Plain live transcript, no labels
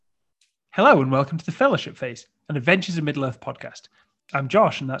Hello and welcome to the Fellowship Phase, an Adventures in Middle-earth podcast. I'm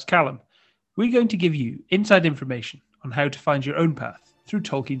Josh and that's Callum. We're going to give you inside information on how to find your own path through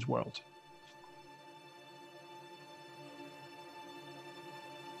Tolkien's world.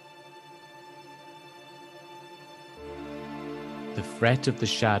 The threat of the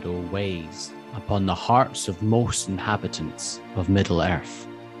shadow weighs upon the hearts of most inhabitants of Middle-earth.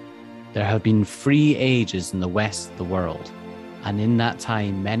 There have been 3 ages in the west of the world, and in that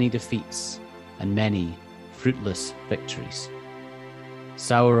time many defeats and many fruitless victories.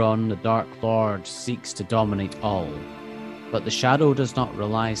 Sauron, the Dark Lord, seeks to dominate all, but the shadow does not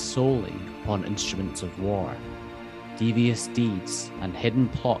rely solely upon instruments of war. Devious deeds and hidden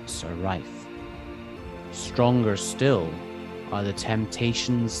plots are rife. Stronger still are the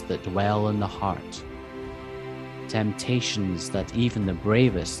temptations that dwell in the heart. Temptations that even the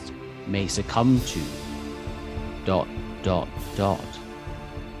bravest may succumb to. ...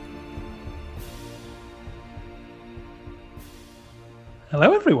 Hello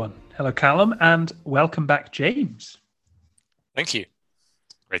everyone. Hello Callum and welcome back James. Thank you.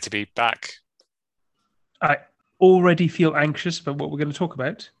 Great to be back. I already feel anxious about what we're going to talk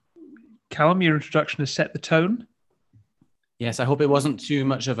about. Callum, your introduction has set the tone. Yes, I hope it wasn't too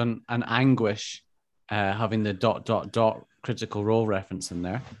much of an anguish having the ... Critical Role reference in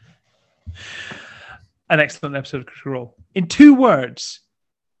there. An excellent episode of Critical Role. In 2 words,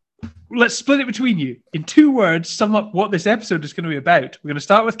 let's split it between you. In 2 words, sum up what this episode is going to be about. We're going to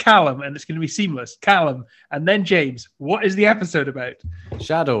start with Callum and it's going to be seamless. Callum and then James. What is the episode about?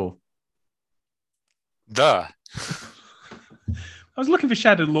 Shadow. I was looking for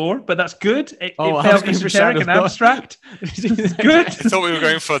shadow lore, but that's good. It I was felt looking for esoteric shadow and lore. abstract. It's I good. thought we were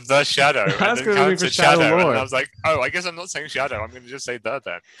going for the shadow. I was And then going Callum for said shadow lore. And I was like, I guess I'm not saying shadow. I'm going to just say the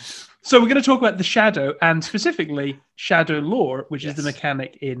then. So we're going to talk about the shadow and specifically shadow lore, which is the Yes.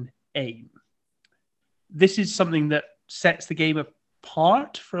 mechanic in AiME. This is something that sets the game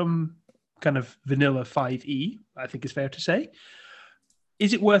apart from kind of vanilla 5e, I think is fair to say.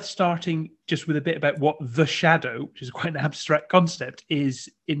 Is it worth starting just with a bit about what the shadow, which is quite an abstract concept, is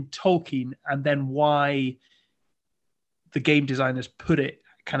in Tolkien, and then why the game designers put it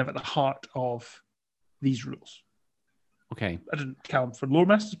kind of at the heart of these rules? Okay, I don't count from Lore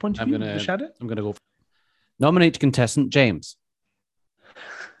Master's point of view, the shadow. I'm going to go. Nominate contestant James.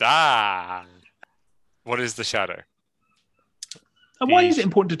 What is the shadow? And why is it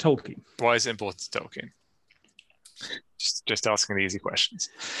important to Tolkien? Why is it important to Tolkien? Just asking the easy questions.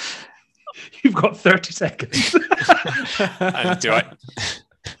 You've got 30 seconds. And do I?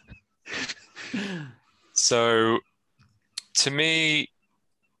 So, to me,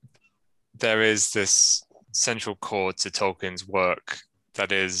 there is this central chord to Tolkien's work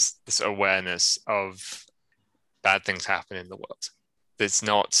that is this awareness of bad things happen in the world. It's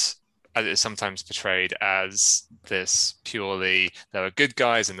not, as it's sometimes portrayed, as this purely there are good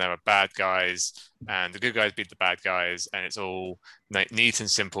guys and there are bad guys, and the good guys beat the bad guys, and it's all neat and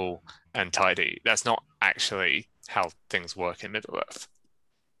simple and tidy. That's not actually how things work in Middle-earth.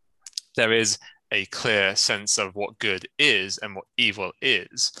 There is a clear sense of what good is and what evil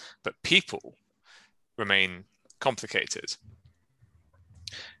is, but people remain complicated.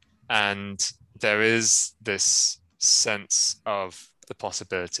 And there is this sense of the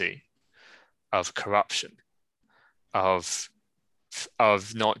possibility of corruption, of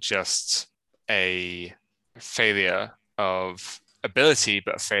not just a failure of ability,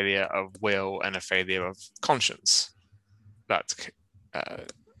 but a failure of will and a failure of conscience that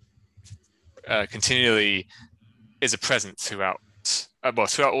continually is a present throughout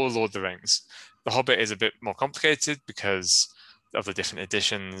all Lord of the Rings. The Hobbit is a bit more complicated because of the different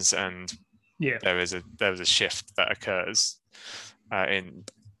editions, and there is a shift that occurs in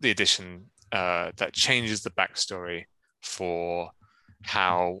the edition that changes the backstory for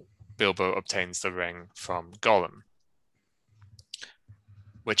how Bilbo obtains the ring from Gollum,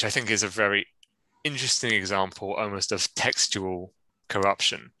 which I think is a very interesting example almost of textual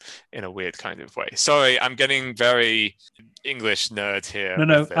corruption in a weird kind of way. Sorry, I'm getting very English nerd here.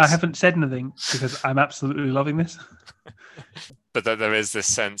 No, I haven't said anything because I'm absolutely loving this. But that there is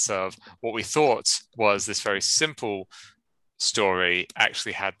this sense of what we thought was this very simple story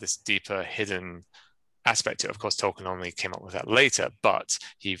actually had this deeper hidden aspect to it. Of course, Tolkien only came up with that later, but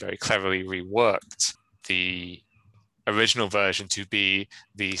he very cleverly reworked the original version to be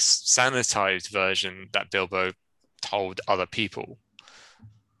the sanitized version that Bilbo told other people.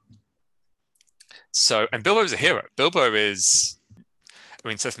 So, and Bilbo is a hero. Bilbo is,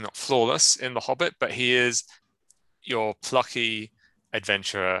 certainly not flawless in The Hobbit, but he is your plucky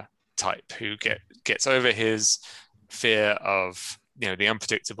adventurer type who gets over his fear of, the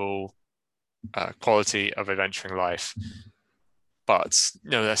unpredictable, quality of adventuring life. But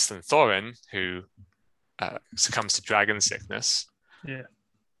no less than Thorin, who succumbs to dragon sickness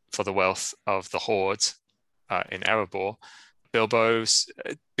for the wealth of the Horde in Erebor, Bilbo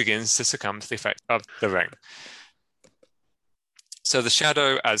begins to succumb to the effect of the ring. So the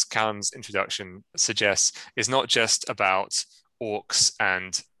shadow, as Callum's introduction suggests, is not just about orcs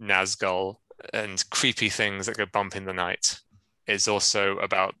and Nazgul and creepy things that go bump in the night. It's also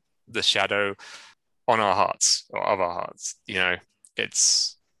about the shadow on our hearts, or of our hearts. You know,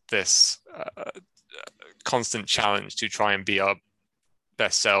 it's this constant challenge to try and be our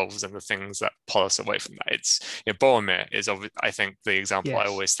best selves, and the things that pull us away from that. It's, you know, Boromir is, I think, the example I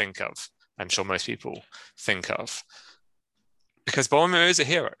always think of. I'm sure most people think of, because Boromir is a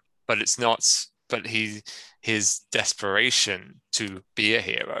hero, but it's not. But his desperation to be a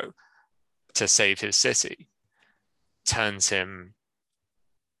hero, to save his city, turns him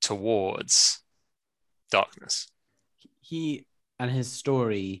towards darkness. He and his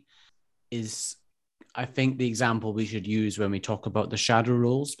story is, I think, the example we should use when we talk about the shadow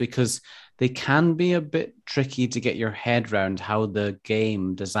rules, because they can be a bit tricky to get your head around how the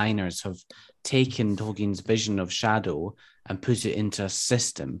game designers have taken Tolkien's vision of shadow and put it into a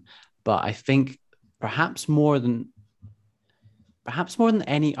system. But I think perhaps more than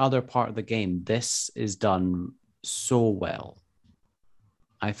any other part of the game, this is done so well,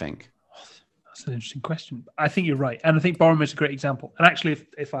 I think. That's an interesting question. I think you're right. And I think Boromir is a great example. And actually,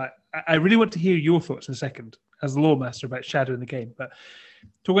 if I really want to hear your thoughts in a second as the lore master about shadow in the game. But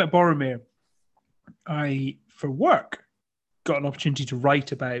talking about Boromir, I, for work, got an opportunity to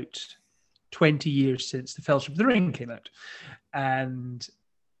write about 20 years since The Fellowship of the Ring came out. And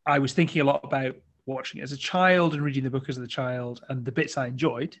I was thinking a lot about watching it as a child and reading the book as a child, and the bits I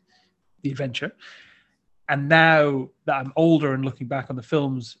enjoyed, the adventure. And now that I'm older and looking back on the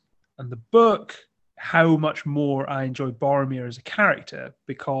films and the book, how much more I enjoy Boromir as a character,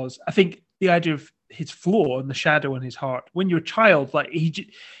 because I think the idea of his flaw and the shadow in his heart, when you're a child, like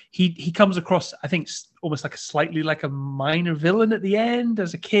he comes across, I think, almost like slightly like a minor villain at the end.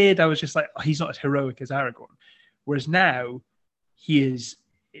 As a kid, I was just like, oh, he's not as heroic as Aragorn. Whereas now he is,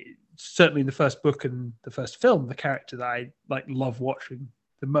 certainly in the first book and the first film, the character that I love watching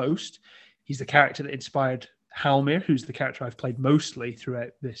the most. He's the character that inspired Halmir, who's the character I've played mostly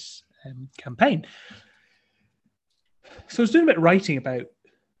throughout this campaign. So I was doing a bit of writing about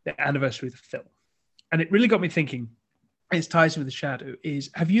the anniversary of the film, and it really got me thinking. It ties in with the shadow.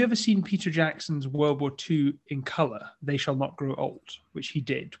 Have you ever seen Peter Jackson's World War II in colour, They Shall Not Grow Old, which he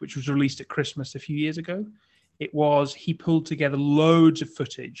did, which was released at Christmas a few years ago? He pulled together loads of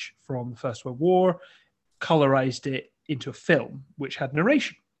footage from the First World War, colorized it into a film, which had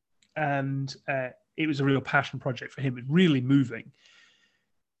narration. And it was a real passion project for him. It was really moving.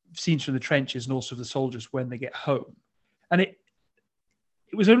 Scenes from the trenches and also the soldiers when they get home. And it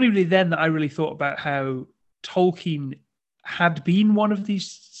was only really then that I really thought about how Tolkien had been one of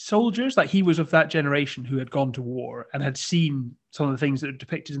these soldiers. Like, he was of that generation who had gone to war and had seen some of the things that are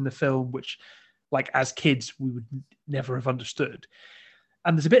depicted in the film, which, like, as kids, we would never have understood.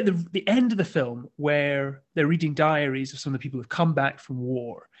 And there's a bit at the end of the film where they're reading diaries of some of the people who've come back from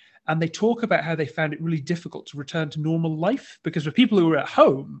war. And they talk about how they found it really difficult to return to normal life, because for people who were at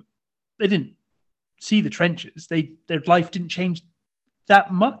home, they didn't see the trenches. Their life didn't change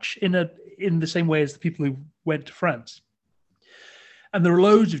that much in the same way as the people who went to France. And there are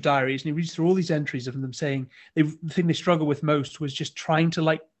loads of diaries, and he reads through all these entries of them saying the thing they struggled with most was just trying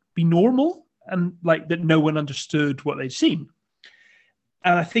to be normal, and that no one understood what they'd seen.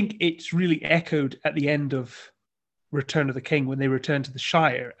 And I think it's really echoed at the end of Return of the King when they return to the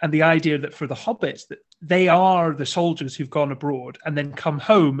Shire, and the idea that for the hobbits, that they are the soldiers who've gone abroad and then come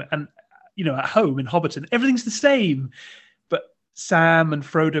home, and at home in Hobbiton everything's the same, but Sam and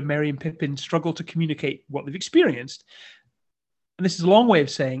Frodo, Merry and Pippin struggle to communicate what they've experienced. And this is a long way of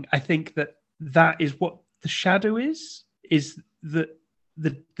saying I think that is what the shadow is the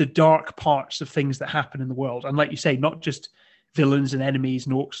dark parts of things that happen in the world, and like you say, not just villains and enemies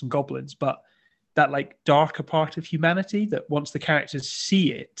and orcs and goblins, but that darker part of humanity that once the characters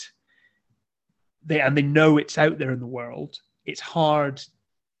see it, they know it's out there in the world, it's hard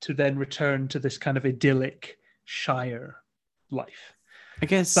to then return to this kind of idyllic Shire life. I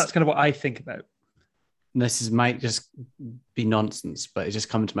guess that's kind of what I think about. Might just be nonsense, but it just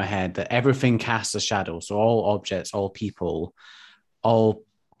comes to my head that everything casts a shadow. So all objects, all people, all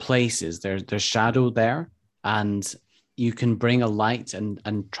places, there's shadow there, and you can bring a light and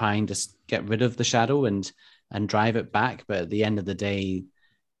try and just get rid of the shadow and drive it back. But at the end of the day,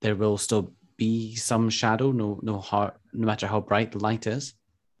 there will still be some shadow, no matter how bright the light is.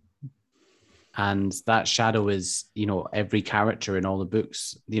 And that shadow is, every character in all the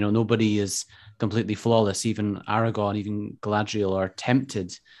books. Nobody is completely flawless. Even Aragorn, even Galadriel are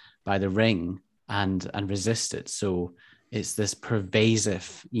tempted by the ring and resist it. So it's this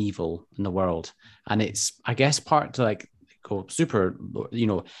pervasive evil in the world. And it's, I guess, part to like go super,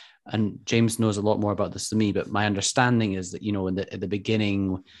 and James knows a lot more about this than me, but my understanding is that, at the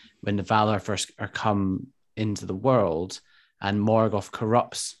beginning, when the Valar first are come into the world, and Morgoth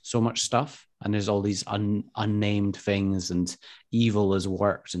corrupts so much stuff, and there's all these unnamed things, and evil is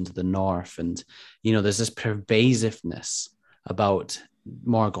worked into the north, and there's this pervasiveness about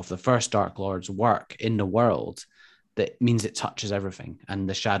Morgoth, the first Dark Lord's work in the world, that means it touches everything, and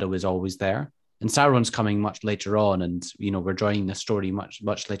the shadow is always there. And Sauron's coming much later on, and we're joining the story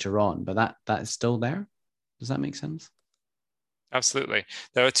much later on, but that is still there. Does that make sense? Absolutely.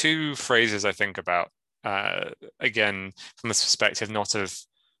 There are two phrases I think about. Again, from this perspective, not of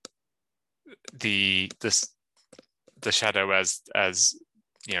the shadow as a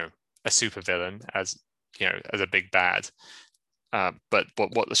supervillain, as as a big bad, but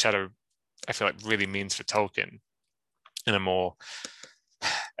what the shadow, I feel like, really means for Tolkien in a more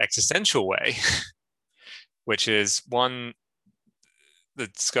existential way, which is one, the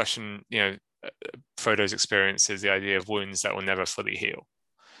discussion, Frodo's experience is the idea of wounds that will never fully heal.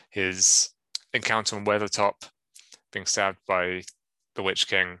 His encounter on Weathertop, being stabbed by the Witch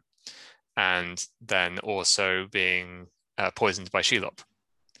King, and then also being poisoned by Shelob,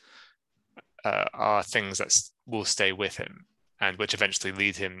 are things that will stay with him, and which eventually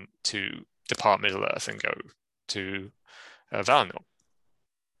lead him to depart Middle-earth and go to Valinor.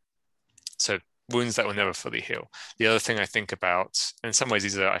 So wounds that will never fully heal. The other thing I think about, and in some ways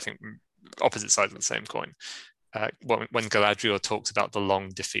these are, I think, opposite sides of the same coin, when Galadriel talks about the long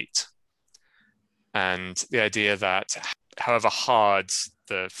defeat, and the idea that however hard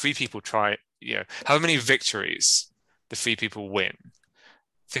the free people try, however many victories the free people win,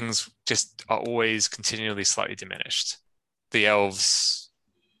 things just are always continually slightly diminished. The elves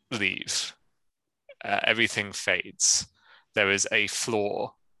leave. Everything fades. There is a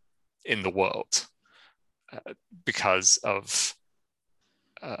flaw in the world because of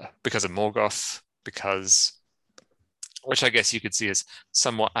Morgoth, which I guess you could see as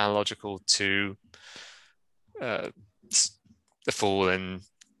somewhat analogical to the fall in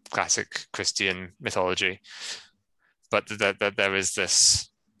classic Christian mythology, but that there is this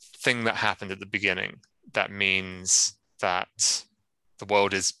thing that happened at the beginning that means that the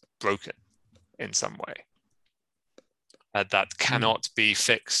world is broken in some way, that cannot be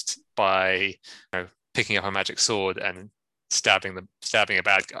fixed by picking up a magic sword and stabbing a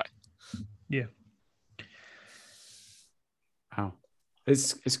bad guy. Yeah. Wow.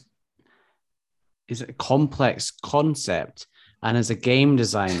 It's a complex concept, and as a game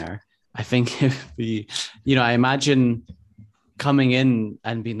designer, I think if I imagine coming in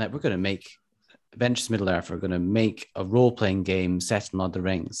and being like, we're going to make Adventures Middle Earth, we're going to make a role-playing game set in Lord of the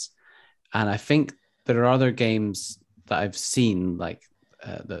Rings, and I think there are other games that I've seen, like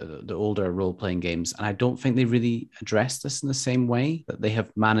the older role-playing games, and I don't think they really address this in the same way that they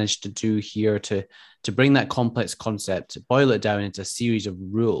have managed to do here, to bring that complex concept, boil it down into a series of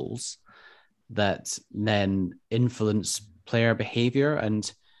rules that then influence player behavior.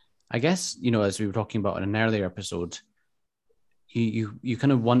 And I guess, as we were talking about in an earlier episode, you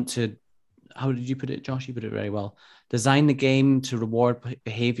kind of want to, how did you put it, Josh? You put it very well. Design the game to reward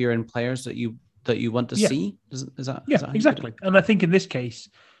behavior in players that you want to see. Is that exactly? And I think in this case,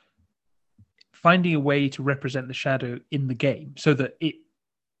 finding a way to represent the shadow in the game so that it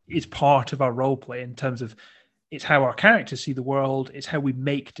is part of our role play, in terms of it's how our characters see the world, it's how we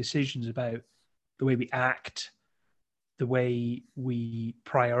make decisions about the way we act, the way we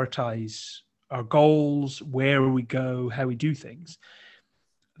prioritize our goals, where we go, how we do things.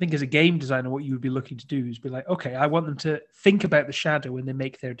 I think as a game designer, what you would be looking to do is be like, okay, I want them to think about the shadow when they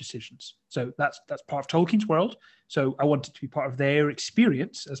make their decisions. So that's part of Tolkien's world. So I want it to be part of their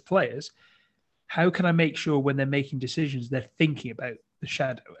experience as players. How can I make sure when they're making decisions, they're thinking about the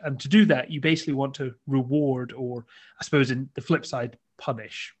shadow? And to do that, you basically want to reward, or I suppose in the flip side,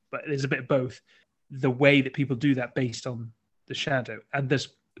 punish, but there's a bit of both, the way that people do that based on the shadow. And there's,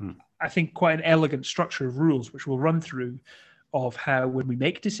 I think, quite an elegant structure of rules, which we'll run through, of how when we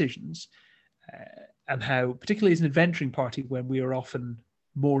make decisions and how, particularly as an adventuring party, when we are often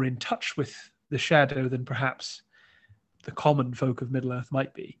more in touch with the shadow than perhaps the common folk of Middle-earth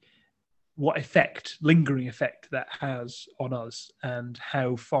might be, what effect, lingering effect, that has on us, and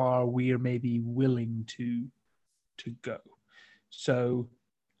how far we are maybe willing to go. So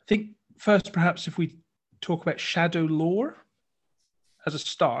I think first, perhaps if we talk about shadow lore as a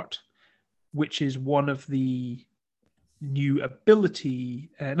start, which is one of the new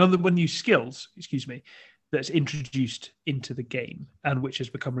new skills, excuse me, that's introduced into the game and which has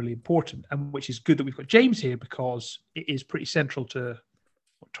become really important, and which is good that we've got James here because it is pretty central to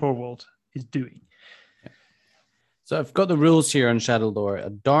what Torvald is doing. So I've got the rules here on Shadow Lore. A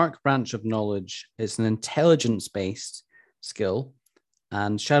dark branch of knowledge is an intelligence-based skill,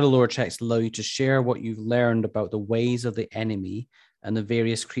 and Shadow Lore checks allow you to share what you've learned about the ways of the enemy and the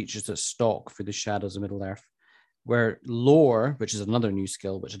various creatures that stalk through the shadows of Middle-earth. Where lore, which is another new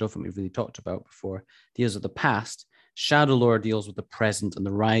skill, which I don't think we've really talked about before, deals with the past, Shadow Lore deals with the present and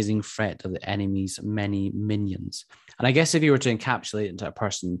the rising threat of the enemy's many minions. And I guess if you were to encapsulate it into a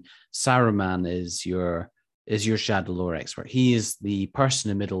person, Saruman is your Shadow Lore expert. He is the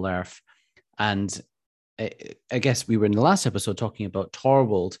person in Middle-earth. And I guess we were in the last episode talking about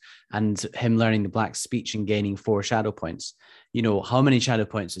Torvald and him learning the Black Speech and gaining 4 shadow points. You know, how many shadow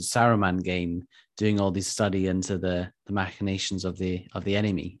points did Saruman gain doing all this study into the machinations of the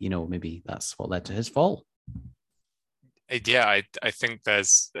enemy? You know, maybe that's what led to his fall. Yeah, I think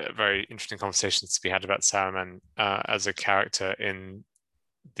there's very interesting conversations to be had about Saruman as a character in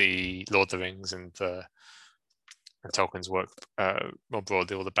the Lord of the Rings and Tolkien's work more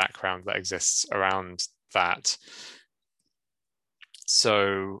broadly, all the background that exists around that.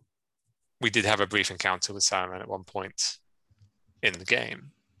 So we did have a brief encounter with Saruman at one point in the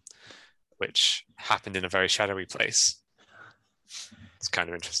game, which happened in a very shadowy place. It's kind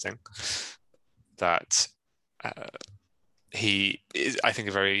of interesting that he is, I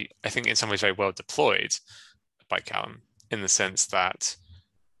think in some ways very well deployed by Callum, in the sense that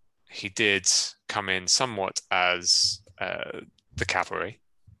he did come in somewhat as the cavalry,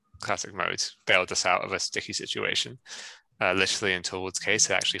 classic mode, bailed us out of a sticky situation. Literally, in Torvald's case,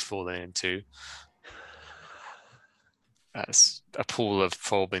 had actually fallen into a pool of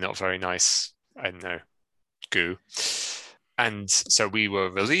probably not very nice, I don't know, goo. And so we were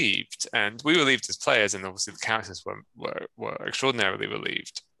relieved, and we were relieved as players, and obviously the characters were extraordinarily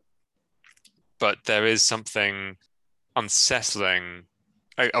relieved. But there is something unsettling.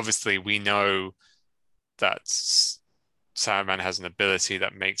 Obviously, we know that Saruman has an ability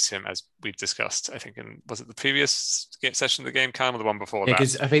that makes him, as we've discussed, I think, was it the previous session of the game, Callum, or the one before that?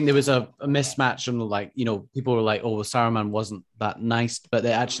 Because I think there was a mismatch from people were like, oh, well, Saruman wasn't that nice, but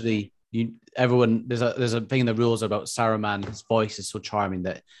they actually, there's a thing in the rules about Saruman, his voice is so charming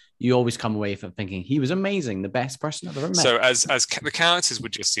that you always come away from thinking he was amazing, the best person I've ever met. So as the characters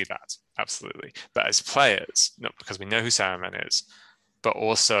would just see that, absolutely. But as players, not because we know who Saruman is, but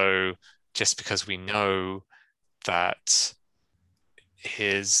also just because we know that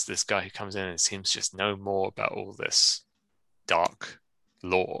here's this guy who comes in and seems to just know more about all this dark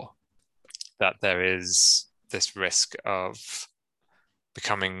lore, that there is this risk of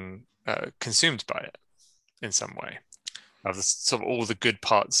becoming consumed by it in some way, of sort of all the good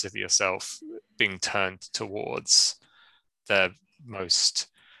parts of yourself being turned towards their most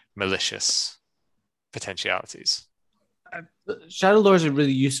malicious potentialities. Shadow Lore is a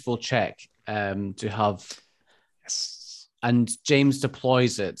really useful check to have. Yes. And James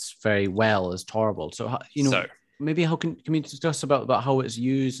deploys it very well as Torvald. So, maybe how can we discuss about how it's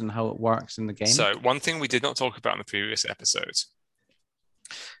used and how it works in the game? So one thing we did not talk about in the previous episode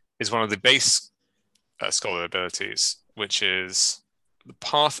is one of the base scholar abilities, which is the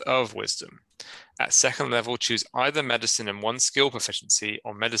Path of Wisdom. At second level, choose either medicine and 1 skill proficiency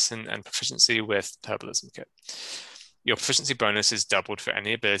or medicine and proficiency with herbalism kit. Your proficiency bonus is doubled for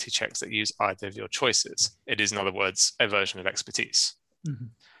any ability checks that use either of your choices. It is, in other words, a version of expertise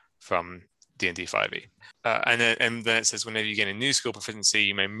from D&D 5e. And then it says, whenever you gain a new skill proficiency,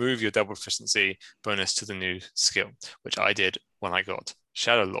 you may move your double proficiency bonus to the new skill, which I did when I got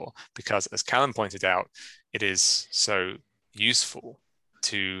Shadow Lore, because as Callum pointed out, it is so useful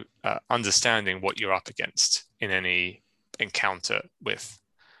to understanding what you're up against in any encounter with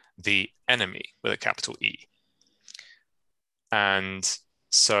the enemy with a capital E. And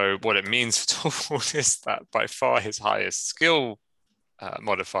so what it means for Torvald is that by far his highest skill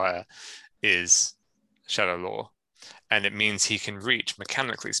modifier is Shadow Lore. And it means he can reach,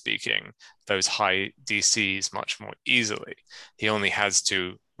 mechanically speaking, those high DCs much more easily. He only has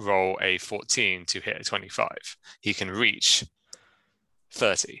to roll a 14 to hit a 25. He can reach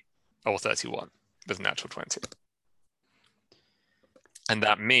 30 or 31 with a natural 20. And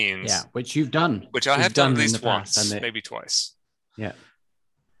that means... Yeah, which you've done. Which I have done at least once, maybe twice. Yeah.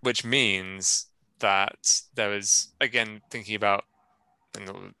 Which means that there is, again, thinking about,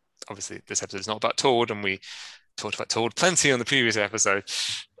 and obviously this episode is not about Tord, and we talked about Tord plenty on the previous episode,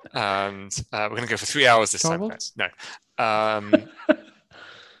 and we're going to go for 3 hours this time, guys. No.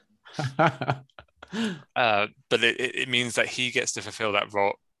 But it means that he gets to fulfill that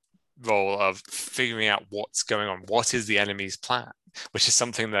role of figuring out what's going on. What is the enemy's plan? Which is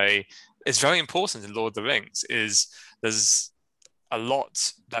something it's very important in Lord of the Rings. There's a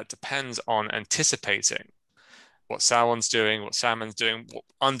lot that depends on anticipating what Sauron's doing, what Saruman's doing,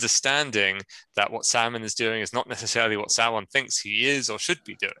 understanding that what Saruman is doing is not necessarily what Sauron thinks he is or should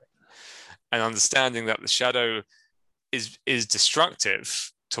be doing, and understanding that the shadow is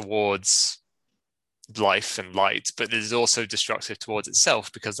destructive towards life and light, but it is also destructive towards itself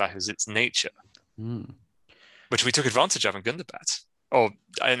because that is its nature, which we took advantage of in Gundabad. Or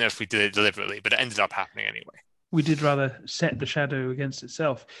I don't know if we did it deliberately, but it ended up happening anyway. We did rather set the shadow against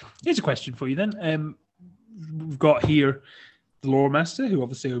itself. Here's a question for you then. We've got here the lore master, who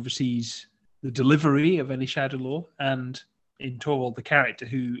obviously oversees the delivery of any shadow lore, and in Torvald, the character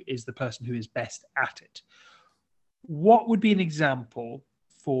who is the person who is best at it. What would be an example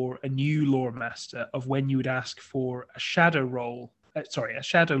for a new lore master of when you would ask for a shadow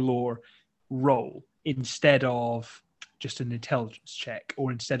lore roll instead of just an intelligence check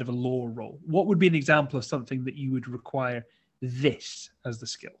or instead of a lore roll? What would be an example of something that you would require this as the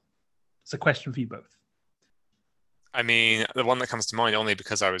skill? It's a question for you both. I mean, the one that comes to mind only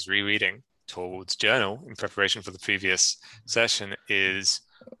because I was rereading Torvald's journal in preparation for the previous session is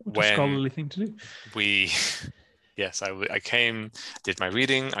what a scholarly thing to do. Yes, I did my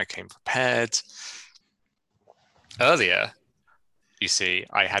reading, I came prepared. Earlier, you see,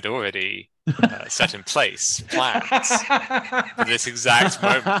 I had already set in place plans for this exact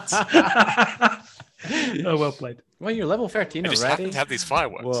moment. Oh, well played. Well, you're level 13 I just already. happened to have these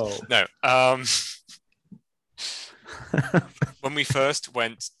fireworks. Whoa. No. When we first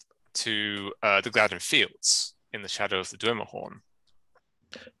went to the Gladden Fields in the shadow of the Dwemerhorn,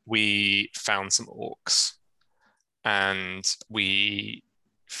 we found some orcs and we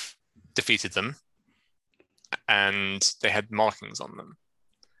defeated them, and they had markings on them.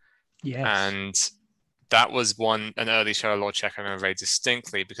 Yes. And that was an early shadow lore check I remember very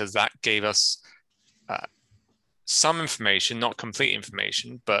distinctly, because that gave us some information, not complete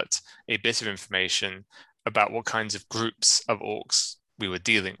information, but a bit of information about what kinds of groups of orcs we were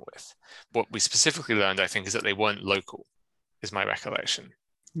dealing with. What we specifically learned, I think, is that they weren't local, is my recollection.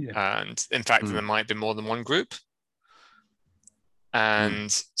 Yeah. And in fact, there might be more than one group. And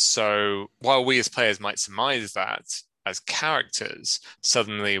so while we as players might surmise that, as characters,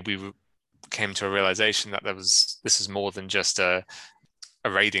 suddenly we came to a realization that this is more than just a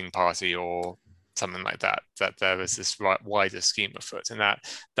raiding party or something like that, that there was this wider scheme afoot, and that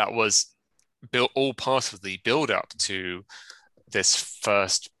was built all part of the build up to this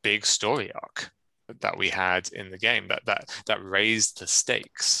first big story arc that we had in the game that raised the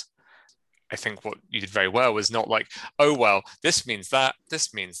stakes. I think what you did very well was not like, oh, well, this means that,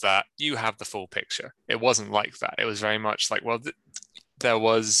 you have the full picture. It wasn't like that. It was very much like, well, there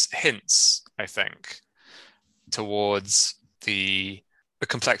was hints, I think, towards the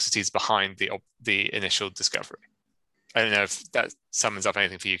complexities behind the initial discovery. I don't know if that summons up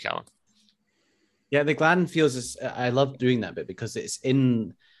anything for you, Callum. Yeah, the Gladden Fields I love doing that bit because it's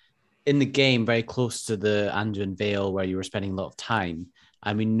in the game very close to the Anduin Vale where you were spending a lot of time.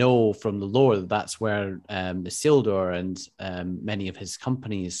 And we know from the lore that that's where the Isildur and many of his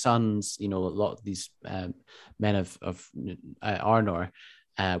company, his sons, a lot of these men of Arnor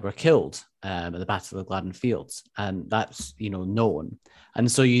were killed at the Battle of the Gladden Fields. And that's, known.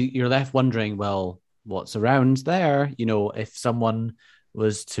 And so you're left wondering, well, what's around there? If someone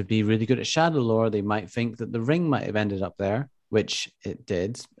was to be really good at shadow lore, they might think that the ring might have ended up there, which it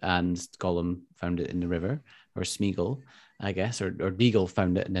did. And Gollum found it in the river, or Smeagol, I guess, or Deagle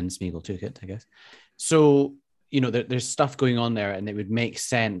found it and then Smeagol took it, I guess. So, there's stuff going on there, and it would make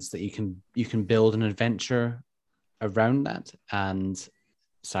sense that you can build an adventure around that, and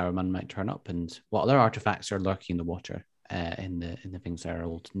Saruman might turn up, and what other artifacts are lurking in the water, in the things that are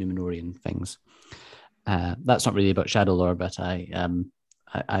old Numenorian things. That's not really about shadow lore, but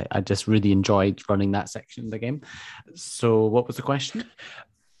I just really enjoyed running that section of the game. So what was the question?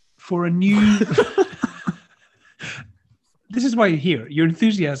 For a new... This is why you're here. Your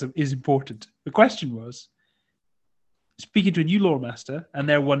enthusiasm is important. The question was, speaking to a new lore master, and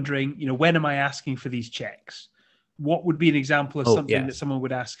they're wondering, when am I asking for these checks? What would be an example of something that someone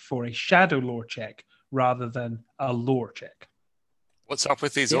would ask for a shadow lore check rather than a lore check? What's up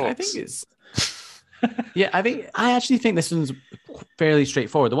with these orcs? I think it's... I actually think this one's fairly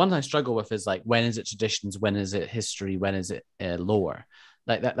straightforward. The one I struggle with is like, when is it traditions? When is it history? When is it lore?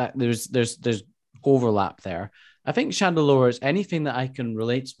 Like that there's overlap there. I think shadow lore is anything that I can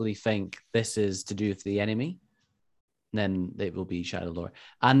relatably think this is to do with the enemy. then it will be shadow lore.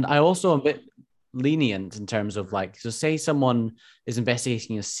 And I also am a bit lenient in terms of like, so say someone is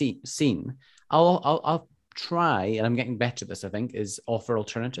investigating a scene, I'll try, and I'm getting better at this, I think, is offer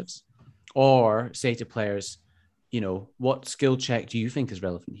alternatives, or say to players, what skill check do you think is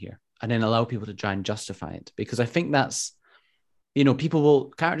relevant here, and then allow people to try and justify it, because I think that's,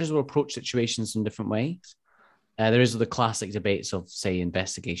 characters will approach situations in different ways. There is the classic debates of, say,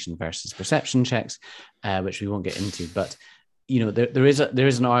 investigation versus perception checks, which we won't get into. But there is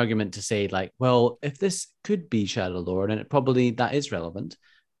an argument to say, like, well, if this could be shadow lore, then that is relevant.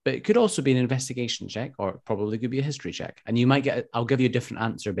 But it could also be an investigation check, or it probably could be a history check. And I'll give you a different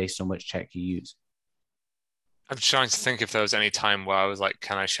answer based on which check you use. I'm trying to think if there was any time where I was like,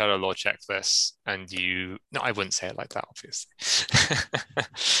 can I shadow lore check this? And no, I wouldn't say it like that, obviously.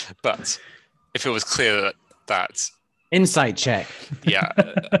 But if it was clear that insight check. Yeah,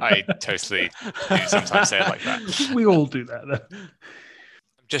 I totally do sometimes say it like that. We all do that, though. I'm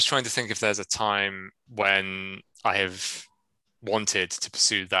just trying to think if there's a time when I have wanted to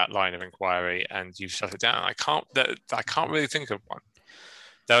pursue that line of inquiry and you've shut it down. I can't really think of one.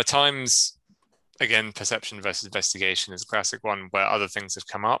 There are times, again, perception versus investigation is a classic one where other things have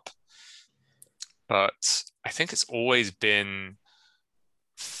come up, but I think it's always been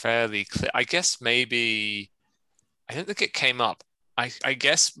fairly clear. I guess maybe I don't think it came up. I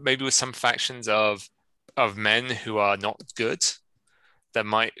guess maybe with some factions of men who are not good, there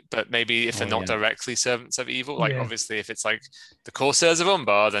might, but maybe if they're not directly servants of evil, like obviously if it's like the Corsairs of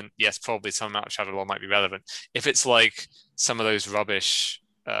Umbar, then yes, probably some amount of shadow lore might be relevant. If it's like some of those rubbish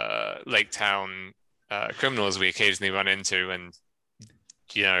Lake Town criminals we occasionally run into, and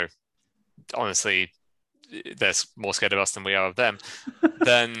honestly, they're more scared of us than we are of them,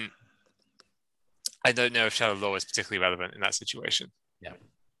 then I don't know if shadow lore is particularly relevant in that situation.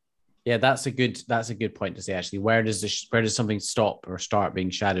 Yeah, that's a good point to say. Actually, where does something stop or start being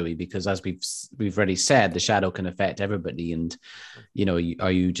shadowy? Because as we've already said, the shadow can affect everybody. And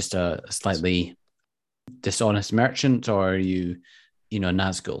are you just a slightly dishonest merchant, or are you, a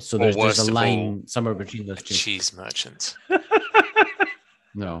Nazgul? So there's a line somewhere between those two. Cheese merchant.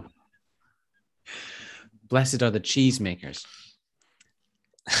 No. Blessed are the cheese makers.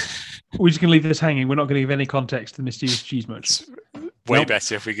 We're just going to leave this hanging. We're not going to give any context to the mysterious cheese merchant. Way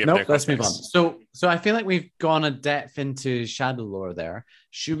better if we give no context. Let's move on. So I feel like we've gone a depth into shadow lore there.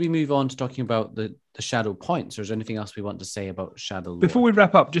 Should we move on to talking about the shadow points, or is there anything else we want to say about shadow lore? Before we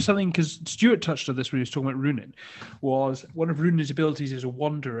wrap up, just something, because Stuart touched on this when he was talking about Runin, was one of Runin's abilities as a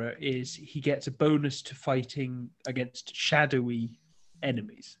wanderer is he gets a bonus to fighting against shadowy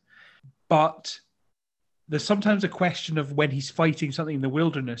enemies. But there's sometimes a question of when he's fighting something in the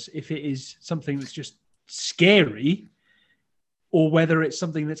wilderness, if it is something that's just scary, or whether it's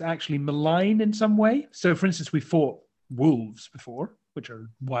something that's actually malign in some way. So, for instance, we fought wolves before, which are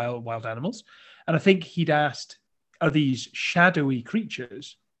wild animals. And I think he'd asked, are these shadowy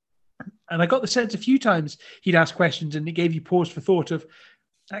creatures? And I got the sense a few times he'd ask questions and it gave you pause for thought of,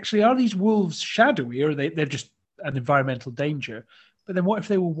 actually, are these wolves shadowy, or they're just an environmental danger? But then what if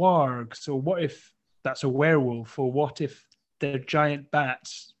they were wargs? Or what if that's a werewolf? Or what if they're giant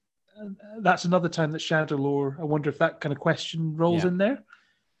bats? That's another time that shadow lore, I wonder if that kind of question rolls in there.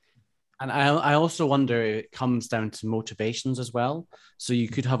 And I also wonder if it comes down to motivations as well. So you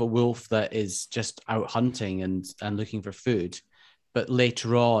could have a wolf that is just out hunting and looking for food, but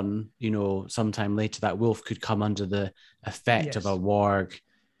later on, sometime later, that wolf could come under the effect of a warg,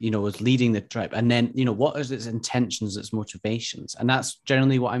 was leading the tribe. And then, what is its intentions, its motivations? And that's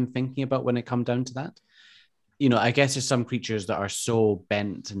generally what I'm thinking about when it comes down to that. I guess there's some creatures that are so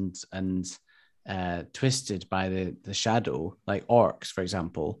bent and twisted by the shadow, like orcs, for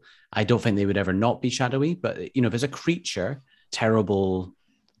example. I don't think they would ever not be shadowy, but if there's a creature, terrible.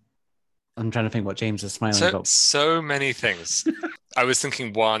 I'm trying to think what James is smiling about. So many things. I was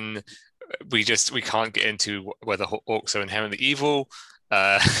thinking one, we can't get into whether orcs are inherently evil.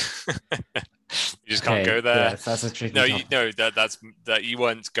 You just can't go there. Yes, that's a tricky topic. That's you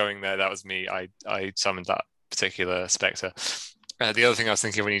weren't going there. That was me. I summoned that particular spectre. The other thing I was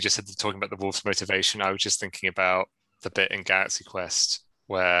thinking when you just said talking about the wolf's motivation, I was just thinking about the bit in Galaxy Quest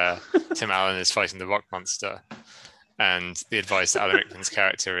where Tim Allen is fighting the rock monster, and the advice that Alan Rickman's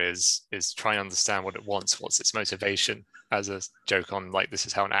character is try and understand what it wants, what's its motivation, as a joke on like this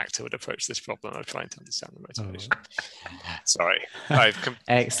is how an actor would approach this problem of trying to understand the motivation. Sorry, I've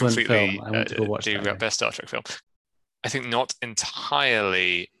excellent completely film. I want to go watch that. Best Star Trek film. I think not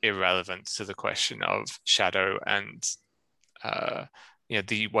entirely irrelevant to the question of shadow and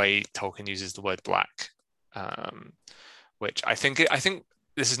the way Tolkien uses the word black, which I think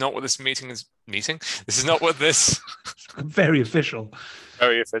this is not what this meeting is. This is not what this. Very official.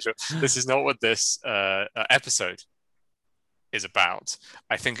 Very official. This is not what this episode is about.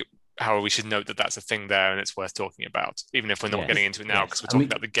 I think, however, we should note that that's a thing there and it's worth talking about, even if we're not getting into it now, because we're talking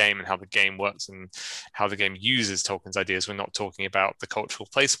about the game and how the game works and how the game uses Tolkien's ideas. We're not talking about the cultural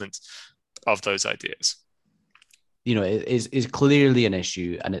placement of those ideas. You know, it is clearly an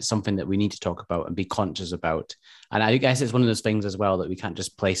issue, and it's something that we need to talk about and be conscious about. And I guess it's one of those things as well that we can't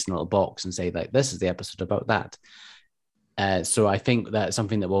just place in a little box and say, like, this is the episode about that. So I think that's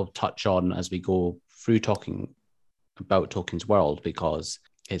something that we'll touch on as we go through talking about Tolkien's world, because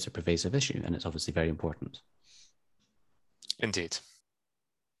it's a pervasive issue and it's obviously very important. Indeed.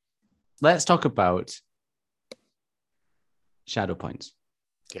 Let's talk about shadow points.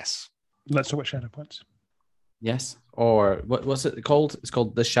 Yes. Let's talk about shadow points. Yes. Or what's it called? It's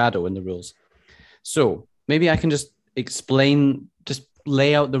called the shadow in the rules. So maybe I can just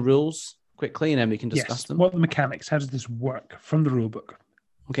lay out the rules quickly and then we can discuss them. What are the mechanics? How does this work from the rule book?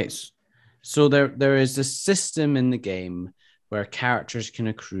 Okay. So there is a system in the game where characters can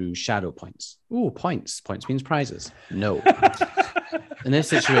accrue shadow points. Oh, points. Points means prizes. No. In this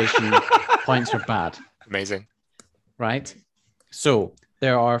situation, points are bad. Amazing. Right? So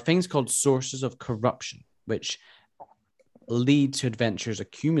there are things called sources of corruption, which lead to adventurers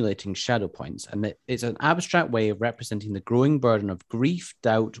accumulating shadow points. And it's an abstract way of representing the growing burden of grief,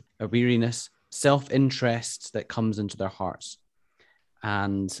 doubt, weariness, self-interest that comes into their hearts.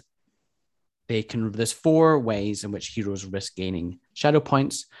 And there's 4 ways in which heroes risk gaining shadow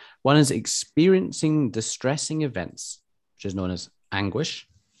points. One is experiencing distressing events, which is known as anguish,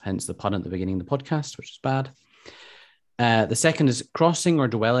 hence the pun at the beginning of the podcast, which is bad. The second is crossing or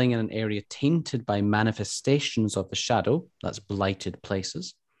dwelling in an area tainted by manifestations of the shadow. That's blighted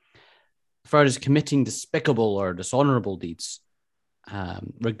places. Third is committing despicable or dishonorable deeds,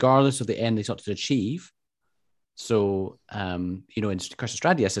 regardless of the end they sought to achieve. So, in Curse of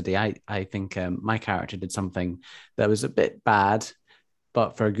Strahd yesterday, I think my character did something that was a bit bad,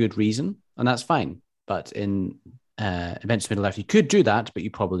 but for a good reason, and that's fine. But in Adventures of Middle-earth, you could do that, but you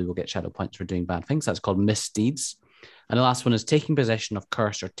probably will get shadow points for doing bad things. That's called misdeeds. And the last one is taking possession of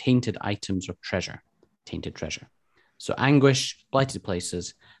cursed or tainted items or treasure. Tainted treasure. So anguish, blighted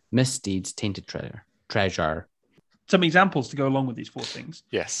places, misdeeds, tainted treasure. Some examples to go along with these 4 things.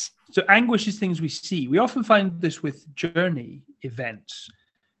 Yes. So anguish is things we see. We often find this with journey events.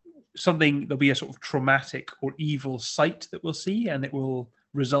 There'll be a sort of traumatic or evil sight that we'll see, and it will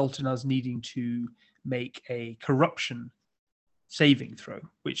result in us needing to make a corruption saving throw,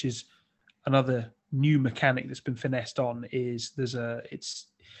 which is another new mechanic that's been finessed on. It's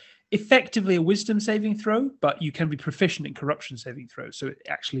effectively a wisdom saving throw, but you can be proficient in corruption saving throws. So it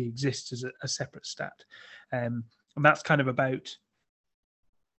actually exists as a separate stat. And that's kind of about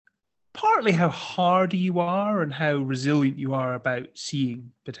partly how hardy you are and how resilient you are about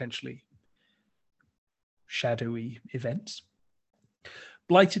seeing potentially shadowy events.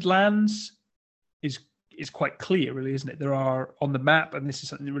 Blighted lands is quite clear, really, isn't it? There are on the map, and this is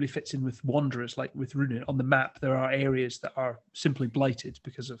something that really fits in with Wanderers, like with Runin. On the map, there are areas that are simply blighted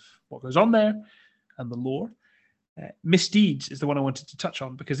because of what goes on there and the lore. Misdeeds is the one I wanted to touch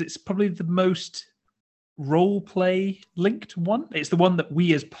on because it's probably the most role-play linked one. It's the one that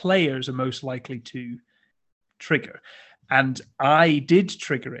we as players are most likely to trigger. And I did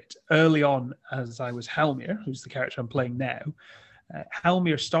trigger it early on as I was Halmir, who's the character I'm playing now.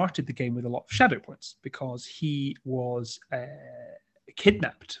 Halmir started the game with a lot of shadow points because he was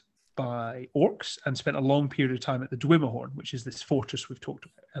kidnapped by orcs and spent a long period of time at the Dwimmerhorn, which is this fortress we've talked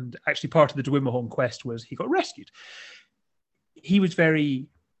about. And actually part of the Dwimmerhorn quest was he got rescued. He was very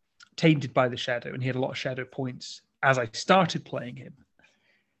tainted by the shadow and he had a lot of shadow points as I started playing him.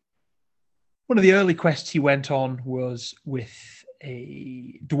 One of the early quests he went on was with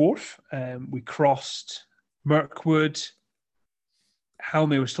a dwarf. We crossed Mirkwood.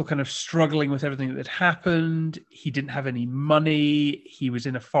 Halmir was still kind of struggling with everything that had happened. He didn't have any money. He was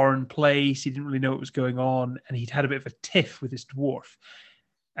in a foreign place. He didn't really know what was going on. And he'd had a bit of a tiff with this dwarf.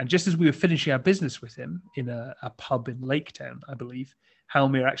 And just as we were finishing our business with him in a pub in Laketown, I believe,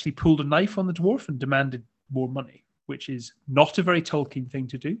 Halmir actually pulled a knife on the dwarf and demanded more money, which is not a very Tolkien thing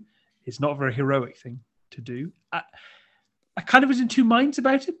to do. It's not a very heroic thing to do. I kind of was in 2 minds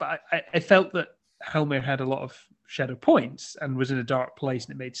about it, but I felt that Halmir had a lot of shadow points and was in a dark place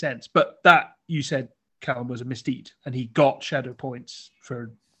and it made sense. But that, you said, Callum, was a misdeed and he got shadow points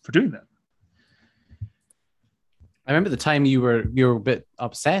for doing that. I remember the time you were a bit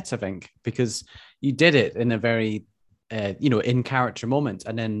upset, I think, because you did it in a very in character moment,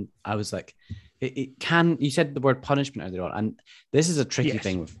 and then I was like, it can. You said the word punishment earlier on, and this is a tricky Yes.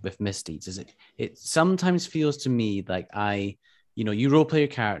 thing with misdeeds. Is it sometimes feels to me like you role play your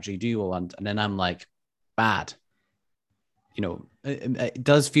character, you do what you want, and then I'm like bad. It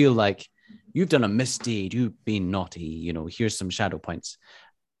does feel like you've done a misdeed, you've been naughty. Here's some shadow points.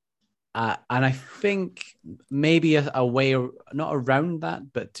 And I think maybe a way, not around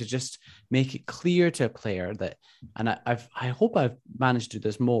that, but to just make it clear to a player that, and I hope I've managed to do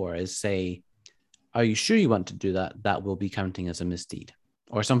this more, is say, are you sure you want to do that? That will be counting as a misdeed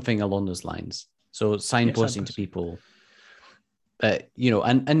or something along those lines. So signposting to people that,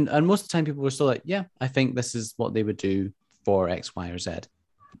 and most of the time people were still like, yeah, I think this is what they would do for X, Y, or Z.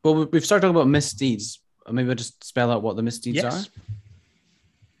 But we've started talking about misdeeds. Maybe I'll just spell out what the misdeeds are.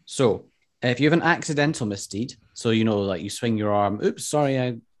 So if you have an accidental misdeed, so, like you swing your arm, oops, sorry,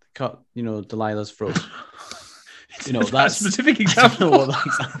 I cut, Delilah's throat. That's a specific example. I don't know what that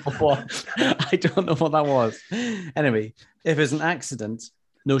example was. I don't know what that was. Anyway, if it's an accident,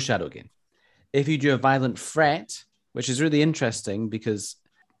 no shadow gain. If you do a violent threat, which is really interesting because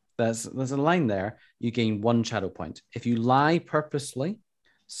there's a line there, you gain 1 shadow point. If you lie purposely,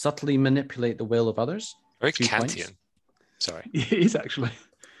 subtly manipulate the will of others, very 2 Kantian. points. Sorry. It is actually.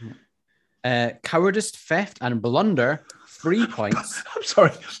 Cowardice, theft, and blunder, 3 points. I'm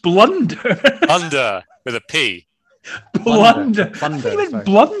sorry, blunder. Blunder with a P. Blunder. Blunder.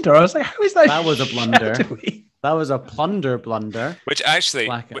 Blunder. I was like, how is that? That was a blunder. Shadowy? That was a blunder. Which actually,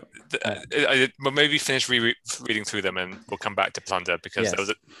 we'll maybe finish reading through them and we'll come back to plunder because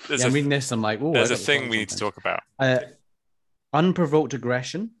I'm reading this. I'm like, there's a thing we need to talk about. Unprovoked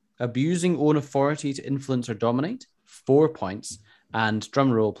aggression, abusing own authority to influence or dominate, 4 points. And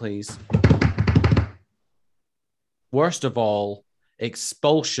drum roll, please. Worst of all,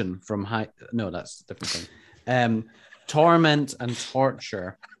 expulsion from high. No, that's a different thing. Torment and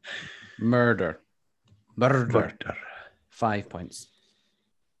torture, murder. 5 points.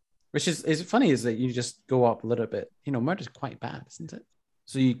 Which is funny is that you just go up a little bit. Murder's quite bad, isn't it?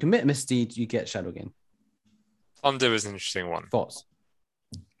 So you commit misdeed, you get shadow gain. Plunder is an interesting one. Thoughts?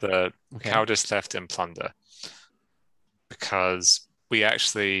 The cowardice, theft, and plunder. Because we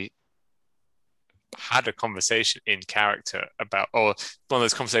actually had a conversation in character about, or one of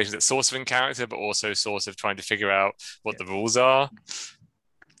those conversations that's sort of in character, but also sort of trying to figure out what the rules are.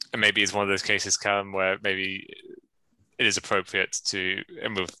 And maybe it's one of those cases, Callum, where maybe it is appropriate to,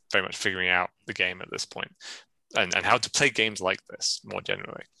 and we're very much figuring out the game at this point and how to play games like this more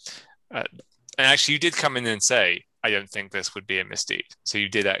generally. And actually, you did come in and say, I don't think this would be a misdeed. So you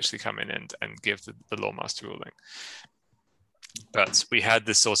did actually come in and give the Lawmaster ruling. But we had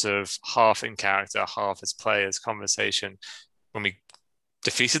this sort of half in character, half as players conversation when we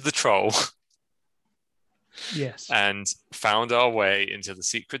defeated the troll. Yes. And found our way into the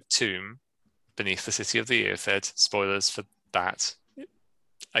secret tomb beneath the city of the Earthed. Spoilers for that,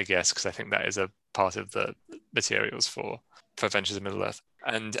 I guess, because I think that is a part of the materials for Adventures in Middle-earth.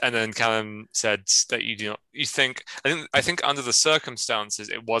 And then Callum said that you do not. You think I think under the circumstances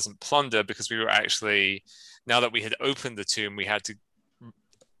it wasn't plunder because we were actually, now that we had opened the tomb, we had to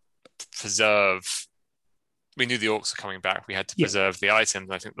preserve. We knew the orcs were coming back. We had to preserve the items.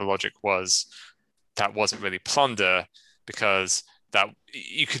 And I think the logic was that wasn't really plunder because that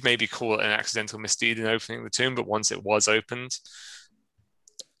you could maybe call it an accidental misdeed in opening the tomb, but once it was opened,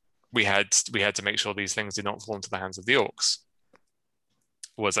 we had to make sure these things did not fall into the hands of the orcs.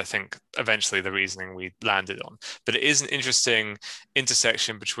 Was, I think, eventually the reasoning we landed on. But it is an interesting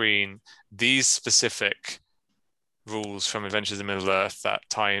intersection between these specific rules from Adventures in Middle-earth that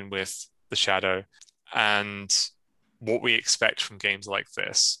tie in with the Shadow and what we expect from games like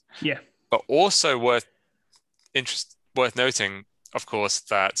this. Yeah. But also worth noting, of course,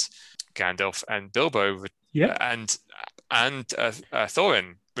 that Gandalf and Bilbo and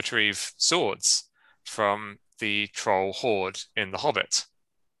Thorin retrieve swords from the troll horde in The Hobbit.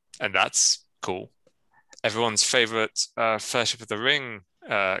 And that's cool. Everyone's favorite Fellowship of the Ring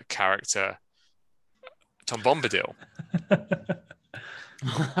character, Tom Bombadil,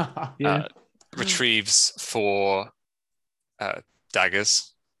 retrieves 4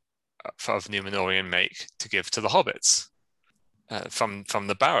 daggers of Numenorian make to give to the hobbits from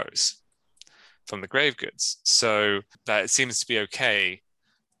the barrows, from the grave goods. So that it seems to be okay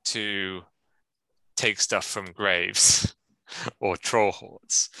to take stuff from graves or troll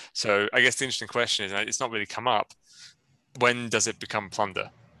hordes. So I guess the interesting question is, and it's not really come up, when does it become plunder?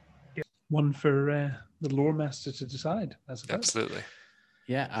 One for the lore master to decide, I suppose. Absolutely.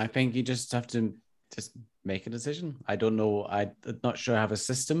 Yeah, I think you just have to just make a decision. I don't know. I'm not sure I have a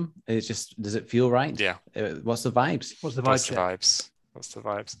system. It's just, does it feel right? Yeah. What's the vibes? What's the vibes? What's the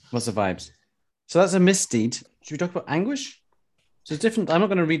vibes? So that's a misdeed. Should we talk about anguish? So it's different. I'm not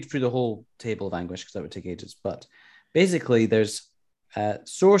going to read through the whole table of anguish because that would take ages. But basically, there's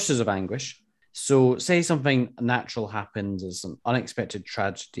sources of anguish. So say something natural happens, as an unexpected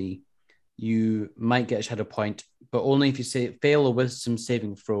tragedy, you might get a shadow point, but only if you fail a wisdom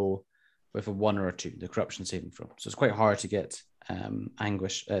saving throw with a 1 or a 2, the corruption saving throw. So it's quite hard to get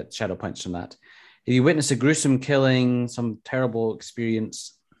anguish shadow points from that. If you witness a gruesome killing, some terrible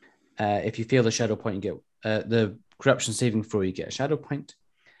experience, if you fail the shadow point, you get the corruption saving throw, you get a shadow point.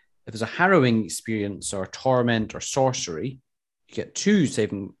 If there's a harrowing experience or torment or sorcery, you get 2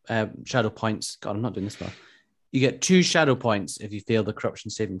 saving shadow points. God, I'm not doing this well. You get 2 shadow points if you fail the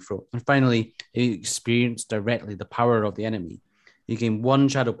corruption saving throw. And finally, if you experience directly the power of the enemy, you gain 1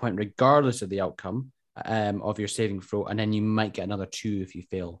 shadow point regardless of the outcome of your saving throw, and then you might get another 2 if you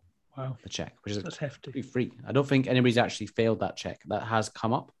fail the check, which is hefty. Pretty free. I don't think anybody's actually failed that check. That has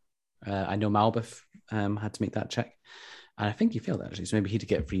come up. I know Malbeth had to make that check, and I think he failed actually. So maybe he'd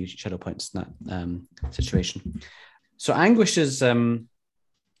get free shadow points in that situation. So anguish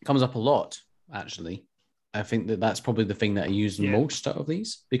comes up a lot, actually. I think that's probably the thing that I use most out of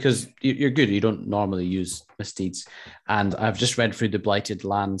these, because you're good. You don't normally use misdeeds. And I've just read through the Blighted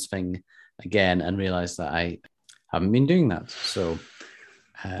Lands thing again and realized that I haven't been doing that. So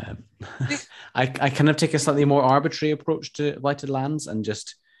I kind of take a slightly more arbitrary approach to Blighted Lands, and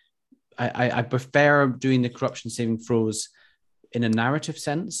just I prefer doing the corruption saving throws in a narrative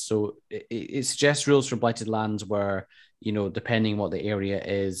sense. So it suggests rules for Blighted Lands where, depending what the area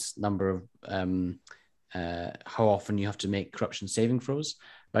is, number of how often you have to make corruption saving throws.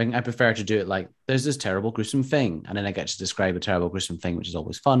 But I prefer to do it like, there's this terrible, gruesome thing, and then I get to describe a terrible, gruesome thing, which is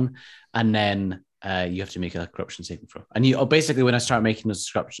always fun. And then you have to make a corruption saving throw. And basically, when I start making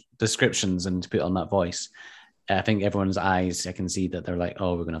those descriptions and put on that voice, I think everyone's eyes, I can see that they're like,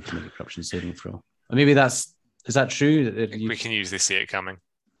 oh, we're going to have to make a corruption saving throw. Or maybe is that true? We can usually see it coming.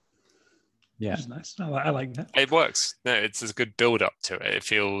 Yeah, that's nice. I like that. It works. No, it's a good build up to it. It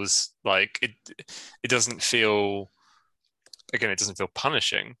feels like it doesn't feel, again, it doesn't feel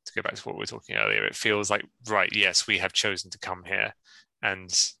punishing, to go back to what we were talking earlier. It feels like, right, yes, we have chosen to come here, and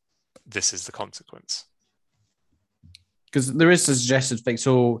this is the consequence. Because there is a suggested thing.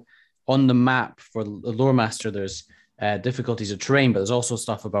 So on the map for the Lore Master, there's difficulties of terrain, but there's also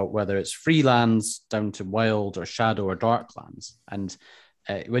stuff about whether it's free lands down to wild or shadow or dark lands. And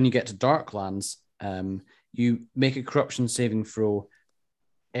when you get to dark lands, you make a corruption saving throw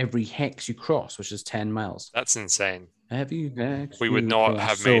every hex you cross, which is 10 miles. That's insane. Every hex we would not cross.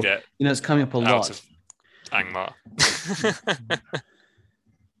 have made it. You know, it's coming up a lot. Of AiME.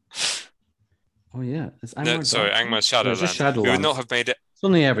 Oh yeah, it's AiME. No, sorry, AiME Shadowlands. We would not have made it. It's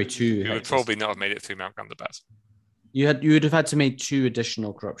only every 2. We would probably not have made it through Mount Gundabad. You would have had to make 2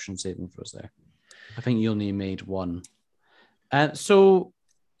 additional corruption saving throws there. I think you only made 1. So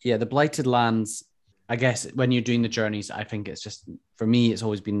yeah, the Blighted Lands, I guess when you're doing the journeys, I think it's just, for me, it's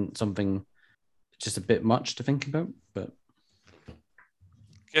always been something just a bit much to think about. But I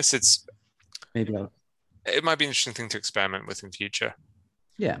guess it's maybe it might be an interesting thing to experiment with in future.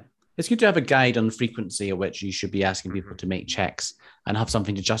 Yeah. It's good to have a guide on the frequency at which you should be asking people to make checks and have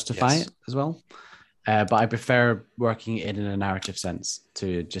something to justify it as well. But I prefer working it in a narrative sense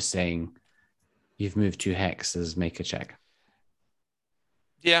to just saying, you've moved 2 hexes, make a check.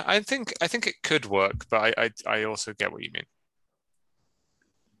 Yeah, I think it could work, but I also get what you mean.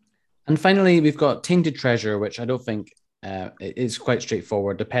 And finally, we've got Tainted Treasure, which I don't think it is quite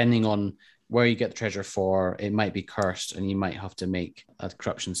straightforward. Depending on where you get the treasure for, it might be cursed, and you might have to make a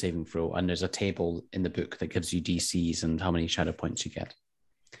corruption saving throw. And there's a table in the book that gives you DCs and how many shadow points you get.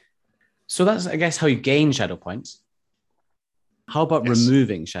 So that's, I guess, how you gain shadow points. How about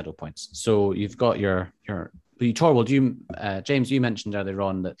removing shadow points? So you've got your Torvald, James, you mentioned earlier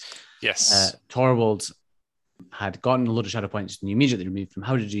on that Torvald had gotten a load of shadow points and you immediately removed them.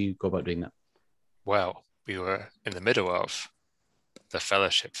 How did you go about doing that? Well, we were in the middle of the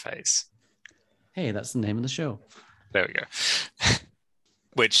fellowship phase. Hey, that's the name of the show. There we go.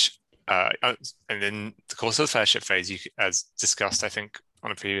 Which, and in the course of the fellowship phase, you, as discussed, I think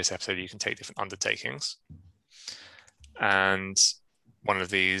on a previous episode, you can take different undertakings. And one of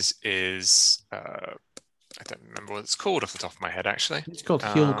these is, I don't remember what it's called off the top of my head, actually. It's called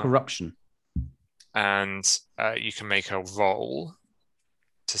Heal Corruption. And you can make a roll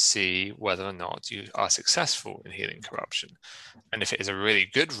to see whether or not you are successful in healing corruption. And if it is a really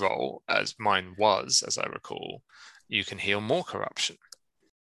good roll, as mine was, as I recall, you can heal more corruption.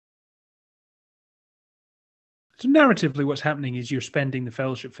 So narratively, what's happening is you're spending the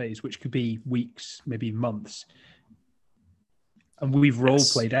fellowship phase, which could be weeks, maybe months, And we've role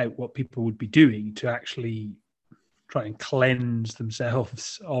played out what people would be doing to actually try and cleanse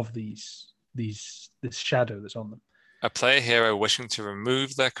themselves of this shadow that's on them. A player hero wishing to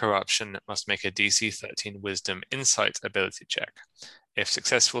remove their corruption must make a DC 13 Wisdom Insight ability check. If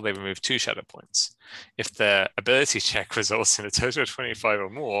successful, they remove 2 shadow points. If their ability check results in a total of 25 or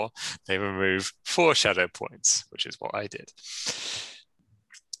more, they remove 4 shadow points, which is what I did.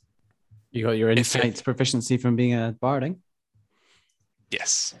 You got your insights proficiency from being a barding?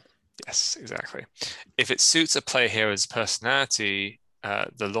 Yes, exactly. If it suits a player hero's personality,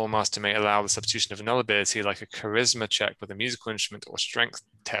 the Loremaster may allow the substitution of another ability like a charisma check with a musical instrument or strength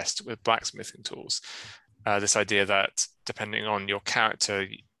test with blacksmithing tools. This idea that depending on your character,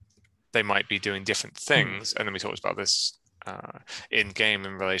 they might be doing different things. And then we talked about this in game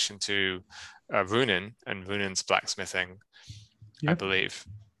in relation to Runin and Runin's blacksmithing, I believe.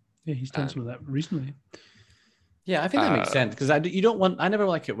 Yeah, he's done some of that recently. Yeah, I think that makes sense because I never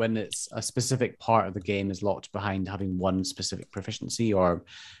like it when it's a specific part of the game is locked behind having one specific proficiency or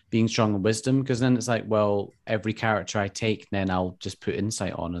being strong in wisdom, because then it's like, well, every character I take, then I'll just put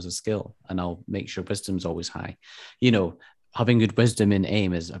insight on as a skill and I'll make sure wisdom's always high. Having good wisdom in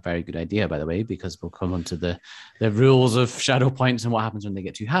AiME is a very good idea, by the way, because we'll come on to the rules of shadow points and what happens when they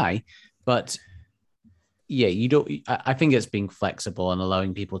get too high. But yeah, I think it's being flexible and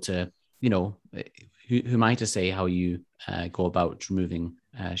allowing people to, who am I to say how you go about removing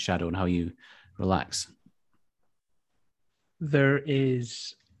shadow and how you relax? There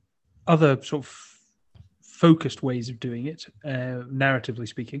is other sort of focused ways of doing it, narratively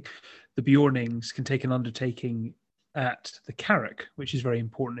speaking. The Bjornings can take an undertaking at the Carrick, which is very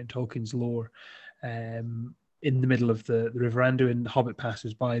important in Tolkien's lore. In the middle of the River Anduin, the Hobbit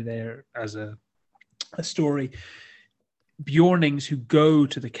passes by there as a story. Bjornings who go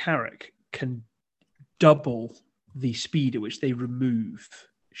to the Carrick can double the speed at which they remove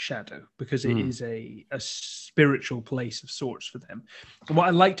shadow, because it is a spiritual place of sorts for them. And what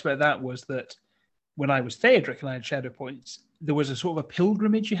I liked about that was that when I was Theodric and I had shadow points, there was a sort of a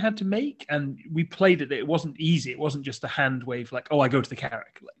pilgrimage you had to make, and we played it. It wasn't easy. It wasn't just a hand wave like, oh, I go to the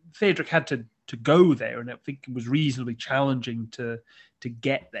Carrick. Theodric had to go there, and I think it was reasonably challenging to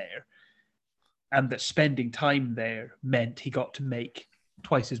get there. And that spending time there meant he got to make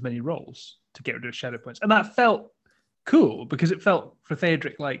twice as many rolls to get rid of shadow points. And that felt cool, because it felt for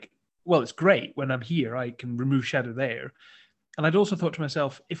Theodric like, well, it's great when I'm here, I can remove shadow there. And I'd also thought to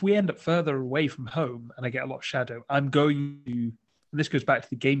myself, if we end up further away from home and I get a lot of shadow, I'm going to, and this goes back to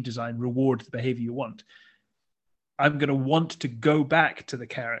the game design, reward the behavior you want. I'm going to want to go back to the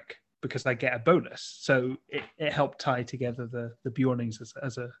Carrick because I get a bonus. So it helped tie together the Bjornings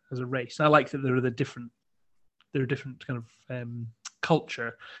as a race. And I like that there are different kind of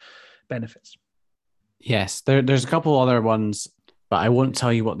culture benefits. Yes, there's a couple other ones, but I won't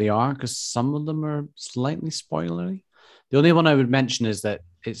tell you what they are because some of them are slightly spoilery. The only one I would mention is that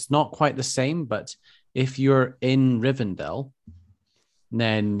it's not quite the same, but if you're in Rivendell,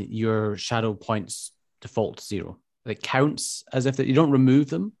 then your shadow points default to 0. It counts as if you don't remove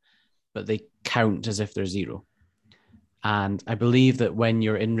them, but they count as if they're 0. And I believe that when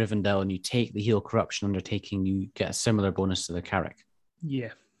you're in Rivendell and you take the Heal Corruption undertaking, you get a similar bonus to the Carrick.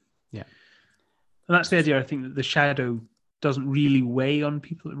 Yeah. Yeah. And that's the idea. I think that the shadow doesn't really weigh on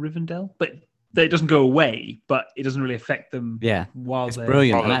people at Rivendell, but it doesn't go away, but it doesn't really affect them. Yeah. While it's they're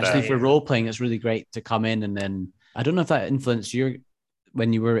brilliant. And actually for role playing, it's really great to come in and then, I don't know if that influenced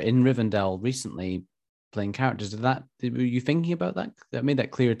when you were in Rivendell recently playing characters. Were you thinking about that? That made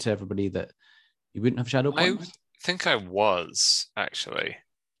that clear to everybody that you wouldn't have shadow points? I think I was, actually,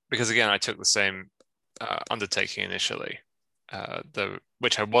 because again, I took the same undertaking initially,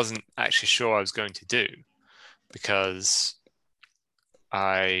 which I wasn't actually sure I was going to do, because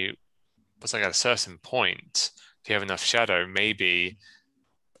I was like, at a certain point, if you have enough shadow, maybe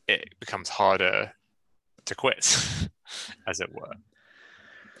it becomes harder to quit, as it were.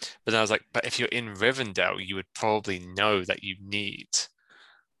 But then I was like, but if you're in Rivendell, you would probably know that you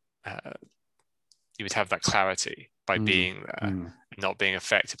would have that clarity by being there and not being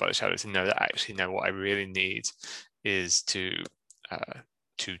affected by the shadow, to know that actually, no, what I really need is to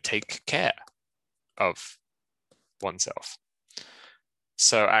take care of oneself.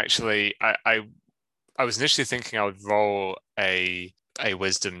 So actually, I was initially thinking I would roll a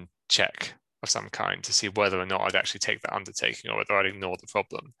wisdom check of some kind to see whether or not I'd actually take that undertaking or whether I'd ignore the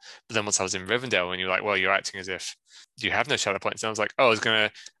problem. But then once I was in Rivendell and you're like, well, you're acting as if you have no shadow points. And I was like, oh,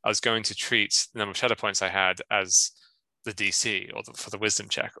 I was going to treat the number of shadow points I had as the DC or for the wisdom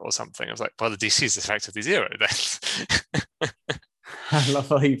check or something. I was like, well, the DC is effectively 0 then. I love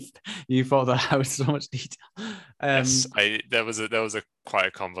how you thought that out with so much detail. Yes, there was a quite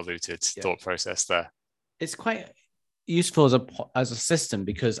a convoluted thought process there. It's quite useful as a system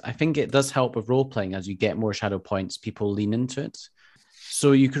because I think it does help with role playing. As you get more shadow points, people lean into it.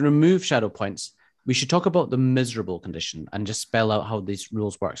 So you can remove shadow points. We should talk about the miserable condition and just spell out how these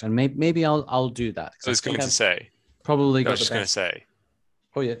rules works. And maybe I'll do that. I was going to say. Probably I got was the just going to best. say.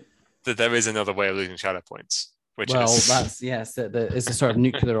 Oh yeah. That there is another way of losing shadow points, which is that's yes. It's a sort of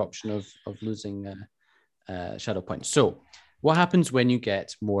nuclear option of losing shadow points. So what happens when you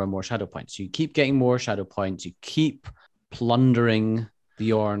get more and more shadow points? You keep getting more shadow points. You keep plundering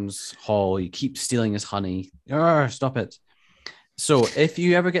Bjorn's hall. You keep stealing his honey. Stop it. So if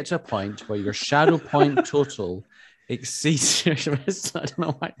you ever get to a point where your shadow point total exceeds your, I don't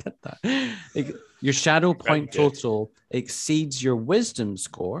know why I did that. Your shadow point total exceeds your wisdom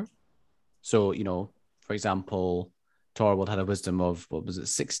score. So, for example, Torvald had a wisdom of,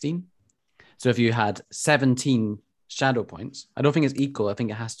 16? So if you had 17 shadow points, I don't think it's equal. I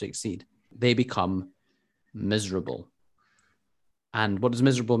think it has to exceed. They become miserable. And what does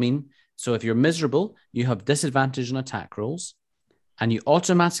miserable mean? So if you're miserable, you have disadvantage on attack rolls, and you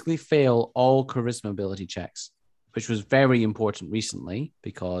automatically fail all charisma ability checks, which was very important recently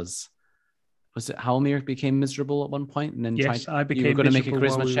because was it Halmir became miserable at one point and then I became you were going to make a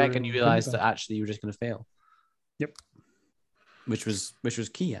miserable charisma check and you realized that actually you were just going to fail. Yep. Which was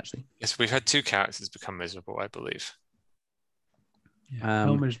key actually. Yes, we've had 2 characters become miserable, I believe.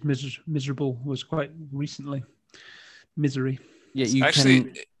 Halmir's miserable was quite recently. Misery. Yeah, you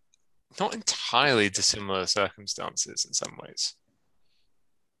actually not entirely dissimilar circumstances in some ways.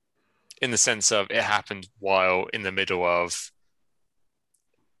 In the sense of it happened while in the middle of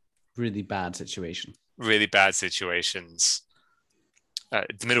really bad situations, the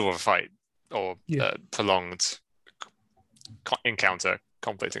middle of a fight or prolonged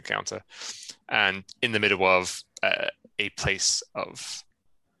conflict encounter, and in the middle of a place of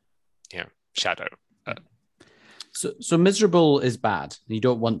shadow. So miserable is bad. You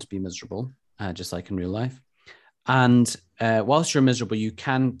don't want to be miserable, just like in real life. And whilst you're miserable, you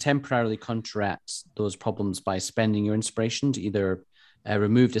can temporarily counteract those problems by spending your inspiration to either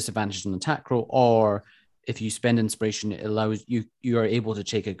remove disadvantage on the attack roll, or if you spend inspiration, it allows you are able to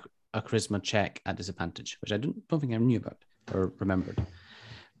take a charisma check at disadvantage, which I don't think I knew about or remembered.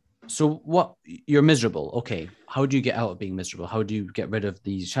 So you're miserable. Okay, how do you get out of being miserable? How do you get rid of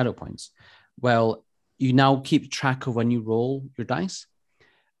these shadow points? Well, you now keep track of when you roll your dice.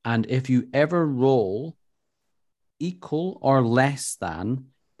 And if you ever roll equal or less than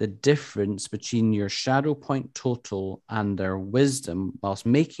the difference between your shadow point total and their wisdom whilst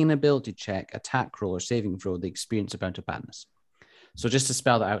making an ability check, attack roll, or saving throw, they experience a bout of madness. So just to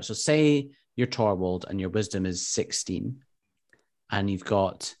spell that out, so say you're Torvald and your wisdom is 16 and you've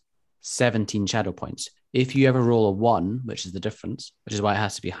got 17 shadow points. If you ever roll a 1, which is the difference, which is why it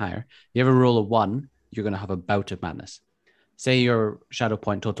has to be higher, if you ever roll a 1, you're going to have a bout of madness. Say your shadow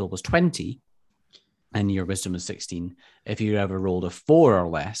point total was 20 and your wisdom is 16. If you ever rolled a 4 or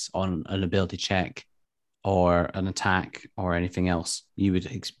less on an ability check or an attack or anything else, you would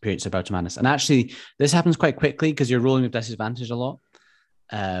experience a bout of madness. And actually, this happens quite quickly because you're rolling with disadvantage a lot.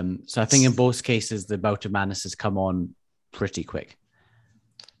 So I think in both cases, the bout of madness has come on pretty quick.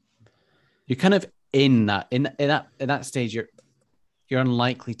 You're kind of in that stage. You're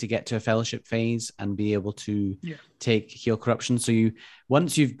unlikely to get to a fellowship phase and be able to take heal corruption. So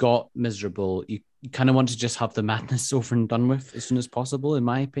once you've got miserable, you kind of want to just have the madness over and done with as soon as possible, in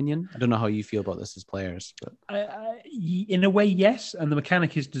my opinion. I don't know how you feel about this as players, but in a way, yes. And the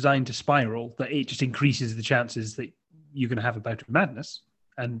mechanic is designed to spiral, that it just increases the chances that you're going to have a bout of madness.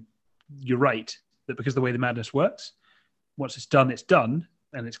 And you're right that because the way the madness works, once it's done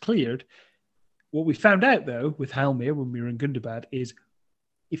and it's cleared. What we found out, though, with Halmir when we were in Gundabad is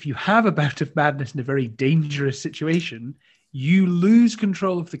if you have a bout of madness in a very dangerous situation, you lose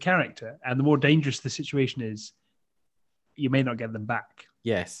control of the character. And the more dangerous the situation is, you may not get them back.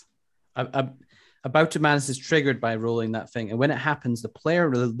 Yes. A bout of madness is triggered by rolling that thing. And when it happens, the player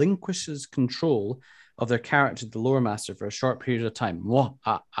relinquishes control of their character to the lore master for a short period of time. Or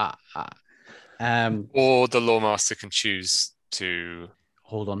the lore master can choose to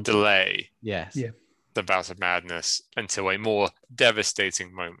hold on, delay the bout of madness until a more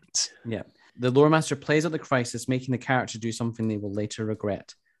devastating moment. Yeah. The lore master plays out the crisis, making the character do something they will later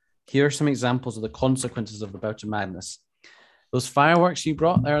regret. Here are some examples of the consequences of the bout of madness. Those fireworks you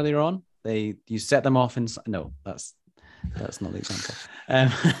brought earlier on, you set them off inside. No, that's not the example.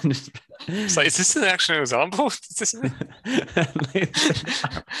 So is this an actual example?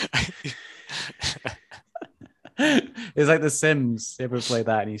 It's like The Sims. You ever play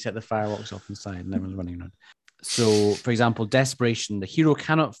that and you set the fireworks off inside and everyone's running around. So, for example, desperation, the hero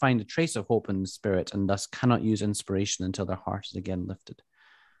cannot find a trace of hope in the spirit and thus cannot use inspiration until their heart is again lifted.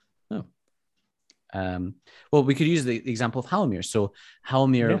 Oh. Well, we could use the example of Halmir. So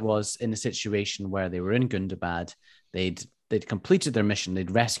Halmir was in a situation where they were in Gundabad. They'd completed their mission. They'd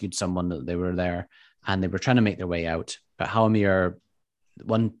rescued someone that they were there and they were trying to make their way out. But Halmir,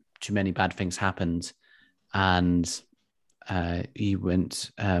 one too many bad things happened and he went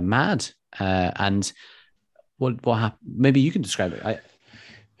mad. And what happened? Maybe you can describe it.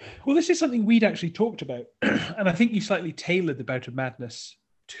 Well, this is something we'd actually talked about. And I think you slightly tailored the Bout of Madness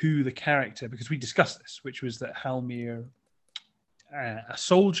to the character because we discussed this, which was that Halmir, a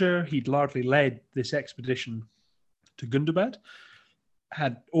soldier, he'd largely led this expedition to Gundabad,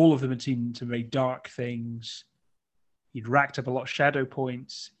 all of them had seen some very dark things. He'd racked up a lot of shadow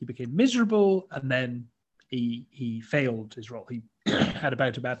points. He became miserable, and then he failed his role. He had a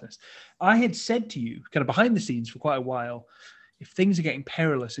bout of madness. I had said to you, kind of behind the scenes for quite a while, if things are getting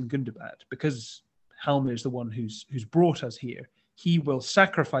perilous in Gundabad, because Halmir is the one who's brought us here, he will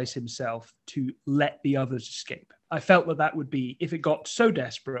sacrifice himself to let the others escape. I felt that would be, if it got so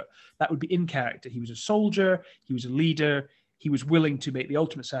desperate, that would be in character. He was a soldier, he was a leader, he was willing to make the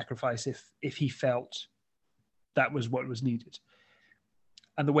ultimate sacrifice if he felt that was what was needed.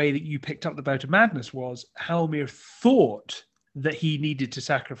 And the way that you picked up the Bout of Madness was Halmir thought that he needed to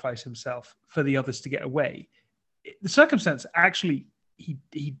sacrifice himself for the others to get away. The circumstance, actually,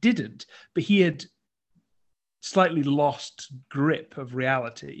 he didn't, but he had slightly lost grip of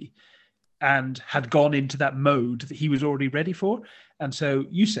reality and had gone into that mode that he was already ready for. And so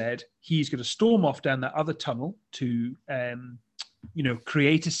you said he's going to storm off down that other tunnel to,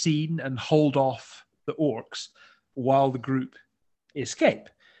 create a scene and hold off the orcs while the group escape.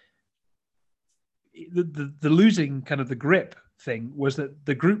 The losing kind of the grip thing was that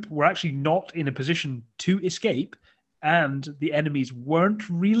the group were actually not in a position to escape, and the enemies weren't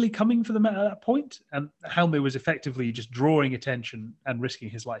really coming for them at that point. And Halmir was effectively just drawing attention and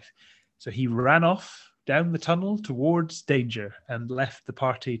risking his life. So he ran off down the tunnel towards danger and left the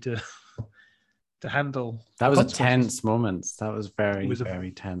party to handle. That was a tense moment. That was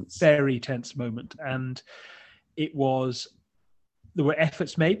very tense. Very tense moment. And there were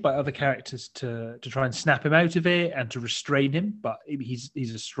efforts made by other characters to try and snap him out of it and to restrain him, but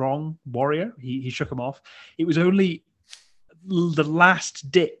he's a strong warrior. He shook him off. It was only the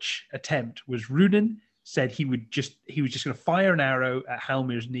last ditch attempt was Runin said he was just going to fire an arrow at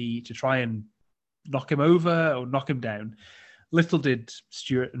Halmir's knee to try and knock him over or knock him down. Little did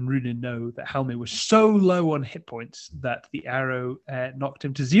Stuart and Runin know that Halmir was so low on hit points that the arrow knocked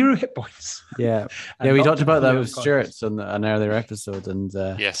him to 0 hit points. Yeah, we talked about that with Stuart on an earlier episode, and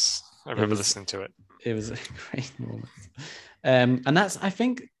yes, I remember listening to it. It was a great moment, and that's, I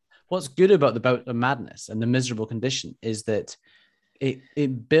think, what's good about the Bout of Madness and the miserable condition is that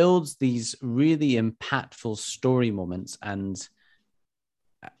it builds these really impactful story moments and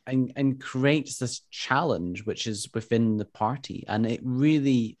creates this challenge which is within the party. And it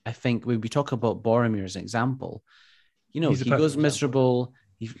really, I think, when we talk about Boromir as an example, he goes miserable,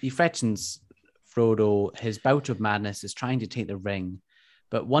 he threatens Frodo, his Bout of Madness is trying to take the ring.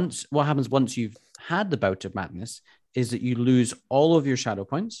 But what happens once you've had the Bout of Madness is that you lose all of your shadow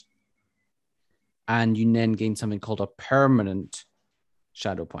points and you then gain something called a permanent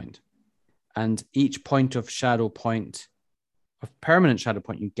shadow point. And each point of permanent shadow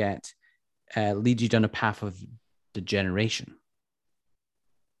point you get leads you down a path of degeneration.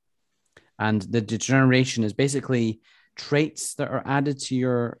 And the degeneration is basically traits that are added to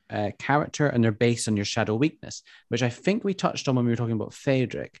your character, and they're based on your shadow weakness, which I think we touched on when we were talking about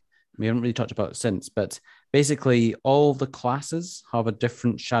Phaedric. We haven't really talked about it since, but basically all the classes have a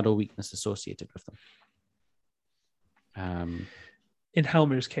different shadow weakness associated with them. In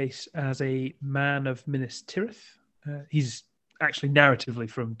Halmir's case, as a man of Minas Tirith, he's actually narratively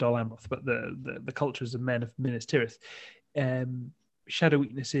from Dol Amroth, but the cultures of men of Minas Tirith. Shadow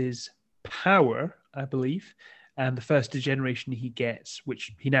weakness is power, I believe, and the first degeneration he gets,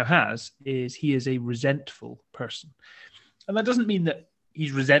 which he now has, is he is a resentful person. And that doesn't mean that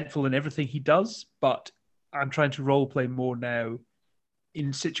he's resentful in everything he does, but I'm trying to role play more now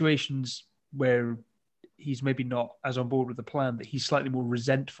in situations where he's maybe not as on board with the plan, that he's slightly more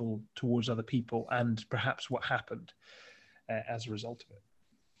resentful towards other people and perhaps what happened as a result of it.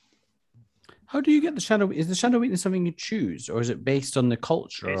 How do you get the shadow? Is the shadow weakness something you choose, or is it based on the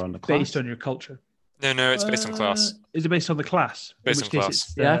culture or on the class? Based on your culture. No, it's based on class. Is it based on the class? Based on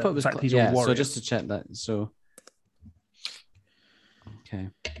class. I thought it was so just to check that. So okay.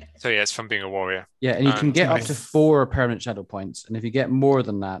 So yeah, it's from being a warrior. Yeah, and you can get up to 4 permanent shadow points, and if you get more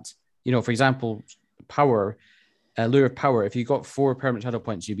than that, for example, power, lure of power. If you got 4 permanent shadow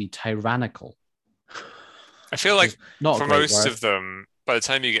points, you'd be tyrannical. I feel like Not for a great most word. of them, by the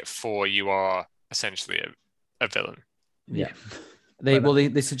time you get 4, you are essentially a villain. Yeah. But,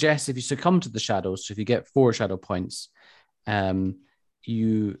 They suggest if you succumb to the shadows, so if you get 4 shadow points,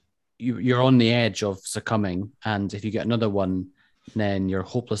 you're on the edge of succumbing, and if you get another one, then you're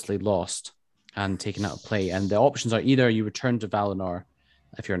hopelessly lost and taken out of play. And the options are either you return to Valinor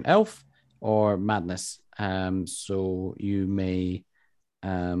if you're an elf, or madness. So you may,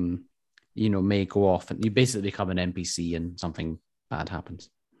 may go off and you basically become an NPC and something bad happens.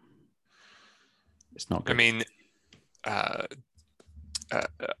 It's not good. I mean, I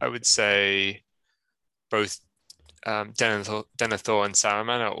would say both Denethor and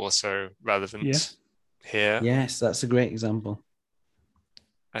Saruman are also relevant here. Yes, that's a great example.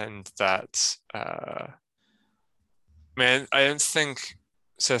 And that, man, I don't think,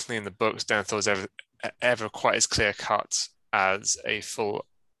 certainly in the books, Denethor is ever quite as clear cut as a full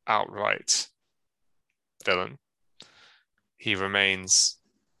outright villain. He remains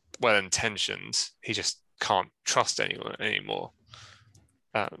well intentioned. He just can't trust anyone anymore.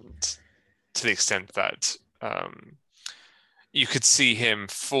 And to the extent that you could see him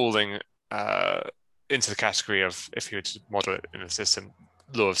falling into the category of, if you were to model it in a system,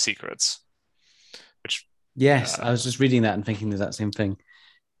 Law of Secrets. Which yes, I was just reading that and thinking the exact same thing.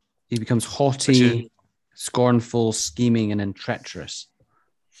 He becomes haughty, scornful, scheming, and then treacherous.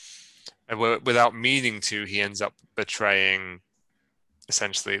 And without meaning to, he ends up betraying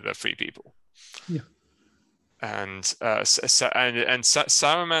essentially the free people. Yeah. And Saruman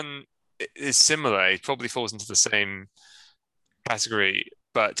is similar. He probably falls into the same category,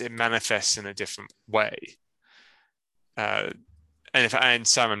 but it manifests in a different way. And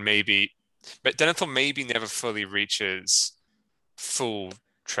Saruman maybe, but Denethor maybe never fully reaches full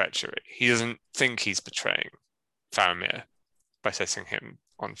treachery. He doesn't think he's betraying Faramir by setting him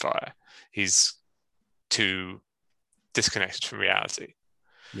on fire. He's too disconnected from reality.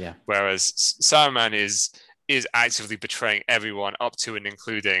 Yeah. Whereas Saruman is actively betraying everyone up to and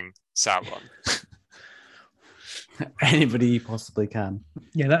including Sauron. Anybody you possibly can.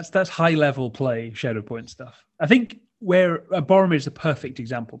 Yeah, that's high level play, shadow point stuff. I think where Boromir is a perfect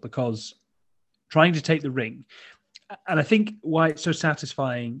example, because trying to take the ring, and I think why it's so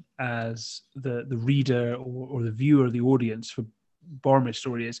satisfying as the reader or the viewer or the audience for Boromir's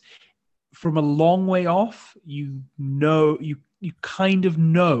story is, from a long way off, you kind of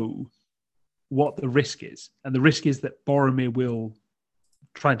know what the risk is. And the risk is that Boromir will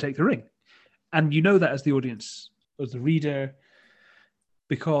try and take the ring. And you know that as the audience, as the reader,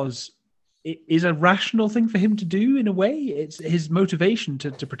 because it is a rational thing for him to do in a way. It's his motivation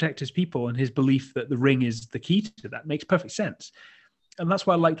to protect his people, and his belief that the ring is the key to that makes perfect sense. And that's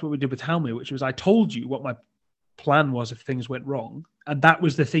why I liked what we did with AiME, which was I told you what my plan was if things went wrong, and that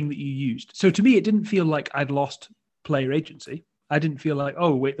was the thing that you used. So to me, it didn't feel like I'd lost player agency. I didn't feel like,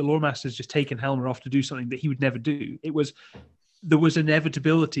 oh wait, the lore master's just taken Helmer off to do something that he would never do. There was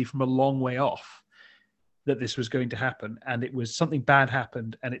inevitability from a long way off that this was going to happen, and it was something bad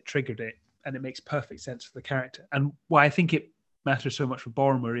happened and it triggered it, and it makes perfect sense for the character. And why I think it matters so much for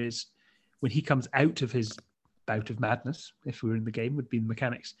Boromir is when he comes out of his bout of madness, if we were in the game, would be the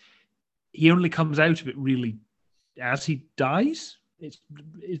mechanics, he only comes out of it really as he dies. It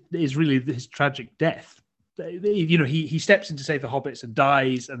is really his tragic death. He steps in to save the hobbits and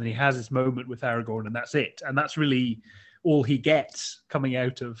dies, and then he has this moment with Aragorn, and that's it. And that's really all he gets coming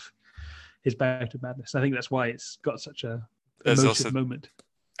out of his bout of madness. I think that's why it's got such a emotive moment.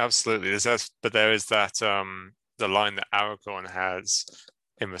 Absolutely. But there is that the line that Aragorn has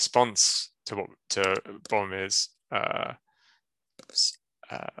in response to Boromir's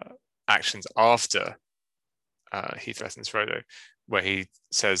actions after he threatens Frodo, where he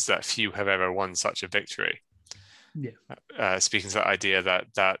says that few have ever won such a victory. Yeah. Speaking to the idea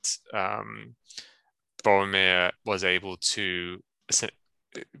that Boromir was able to,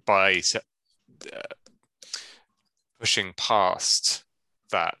 by pushing past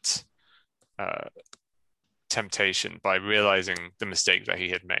that temptation, by realizing the mistake that he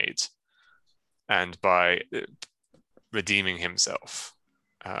had made, and by redeeming himself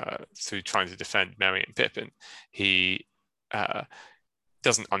through trying to defend Merry and Pippin, he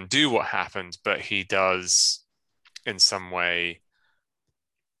doesn't undo what happened, but he does, in some way,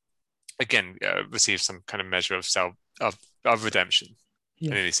 again, receive some kind of measure of redemption.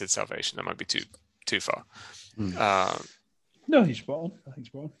 Yeah. I nearly said salvation. That might be too far. No, he's spot on. I think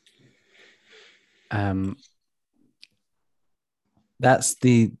spot on. That's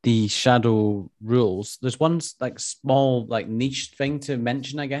the shadow rules. There's one like small like niche thing to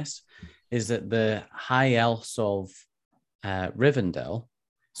mention, I guess. is that the high elves of Rivendell.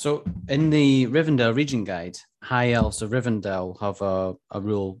 So in the Rivendell region guide, high elves of Rivendell have a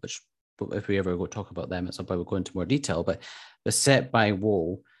rule which, if we ever go talk about them at some point, we'll go into more detail. But the set by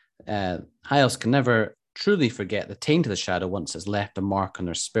woe, high elves can never truly forget the taint of the shadow once it's left a mark on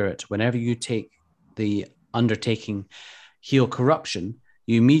their spirit. Whenever you take the undertaking heal corruption,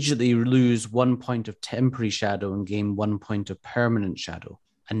 you immediately lose 1 point of temporary shadow and gain 1 point of permanent shadow,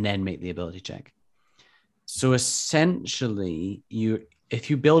 and then make the ability check. So essentially, if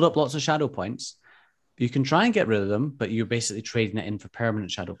you build up lots of shadow points, you can try and get rid of them, but you're basically trading it in for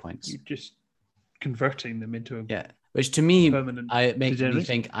permanent shadow points. You're just converting them into which to me, permanent makes me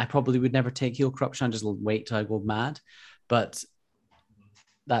think I probably would never take heal corruption. I just wait till I go mad, but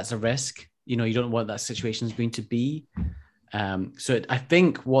that's a risk. You don't know what that situation is going to be. So I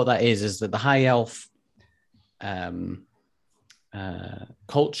think what that is that the high elf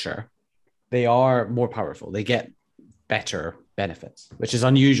culture, they are more powerful. They get better benefits, which is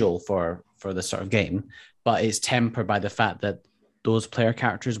unusual for this sort of game, but it's tempered by the fact that those player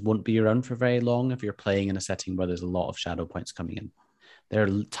characters won't be around for very long if you're playing in a setting where there's a lot of shadow points coming in. They're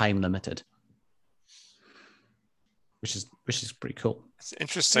time limited, which is pretty cool. It's an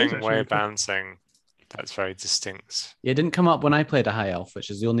interesting way of balancing. That's very distinct. Yeah, it didn't come up when I played a high elf, which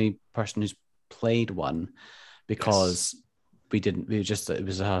is the only person who's played one, because it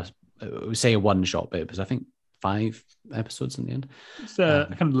was say a one shot, but it was, I think, 5 episodes in the end. It's a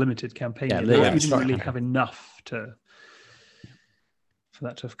kind of limited campaign. Yeah, we didn't really have enough for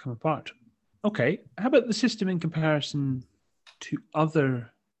that to have come apart. Okay, how about the system in comparison to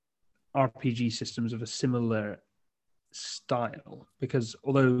other RPG systems of a similar style? Because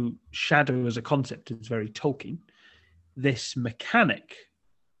although shadow as a concept is very Tolkien, this mechanic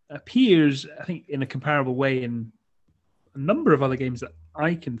appears, I think, in a comparable way in a number of other games that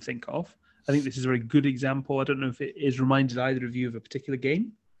I can think of. I think this is a very good example. I don't know if it is reminded either of you of a particular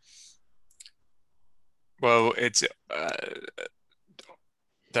game. Well, it's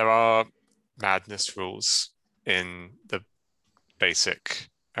there are madness rules in the basic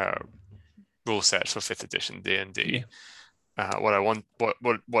rule set for 5th edition D&D. Yeah.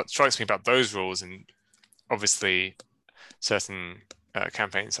 What strikes me about those rules, and obviously certain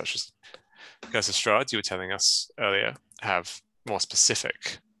campaigns such as Curse of Strahd, you were telling us earlier, have more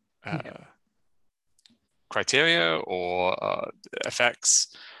specific criteria or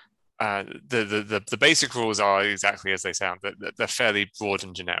effects. The basic rules are exactly as they sound. They're fairly broad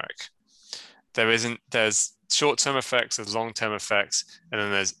and generic. There's short-term effects, there's long-term effects, and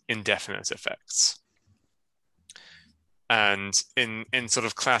then there's indefinite effects. And in sort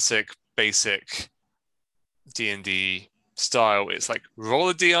of classic, basic D&D style, it's like roll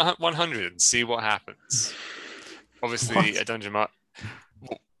a D100 and see what happens. Obviously, a dungeon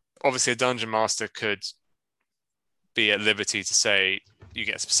master could be at liberty to say you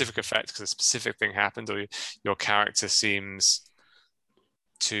get a specific effect because a specific thing happened, or your character seems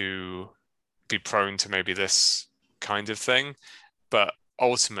to be prone to maybe this kind of thing. But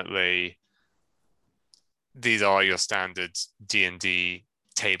ultimately, these are your standard D&D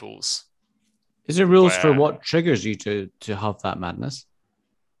tables. Is there rules for what triggers you to have that madness?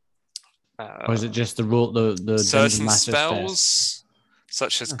 Or is it just the rule, the certain spells,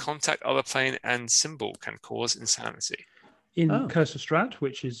 such as contact, other plane, and symbol, can cause insanity? In Curse of Strahd,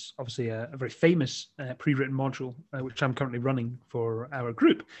 which is obviously a very famous pre-written module, which I'm currently running for our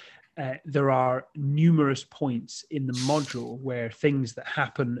group, there are numerous points in the module where things that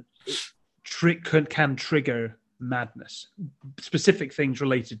happen can trigger madness, specific things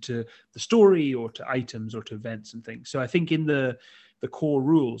related to the story or to items or to events and things. So I think in the core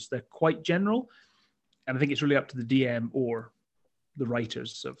rules, they're quite general, and I think it's really up to the DM or the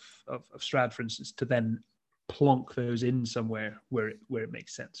writers of Strahd, for instance, to then plonk those in somewhere where it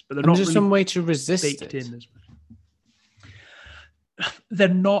makes sense. But they're not really some way to resist baked it. in as much. They're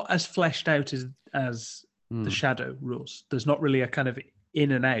not as fleshed out as the shadow rules. There's not really a kind of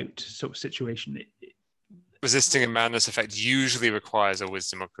in and out sort of situation. Resisting a madness effect usually requires a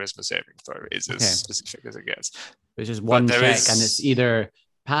wisdom or charisma saving throw. It's as specific as it gets. It's just one check, and it's either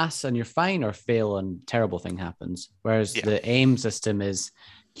pass and you're fine, or fail and terrible thing happens. Whereas the AiME system is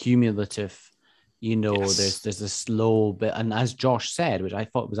cumulative. There's this slow bit, and as Josh said, which I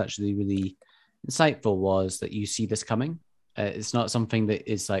thought was actually really insightful, was that you see this coming. It's not something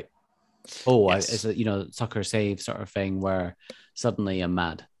that is like, it's a sucker save sort of thing where suddenly I'm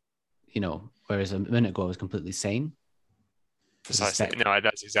mad. Whereas a minute ago I was completely sane. Precisely. No,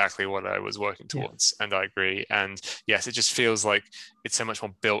 that's exactly what I was working towards, and I agree. And yes, it just feels like it's so much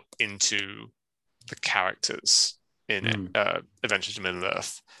more built into the characters in Adventures to Middle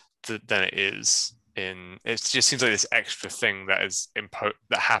Earth than it is in. It just seems like this extra thing that is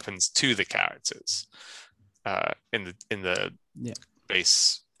that happens to the characters in the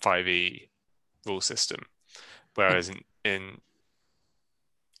base 5e rule system, whereas in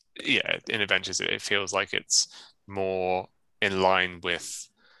Adventures it feels like it's more in line with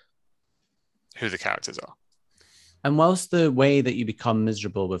who the characters are. And whilst the way that you become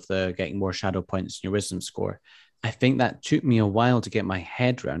miserable with the getting more shadow points in your wisdom score, I think that took me a while to get my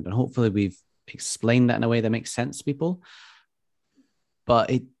head around, and hopefully we've explained that in a way that makes sense to people.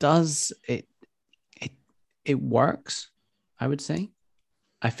 But it works, I would say.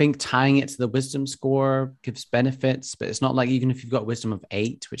 I think tying it to the wisdom score gives benefits, but it's not like even if you've got wisdom of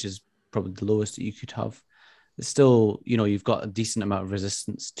 8, which is probably the lowest that you could have, it's still, you've got a decent amount of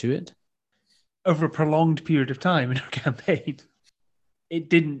resistance to it. Over a prolonged period of time in our campaign, it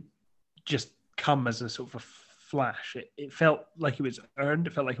didn't just come as a sort of a flash. It felt like it was earned.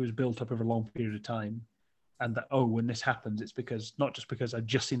 It felt like it was built up over a long period of time. And that, when this happens, it's because not just because I've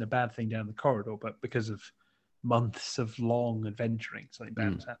just seen a bad thing down the corridor, but because of months of long adventuring, something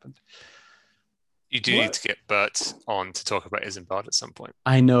bad has happened. You do need to get Bert on to talk about Isambard at some point.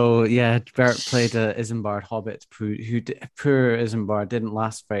 I know, yeah. Bert played a Isambard hobbit poor Isambard didn't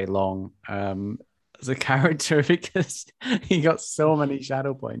last very long as a character because he got so many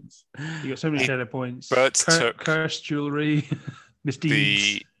shadow points. He got so many shadow points. Bert took cursed jewelry,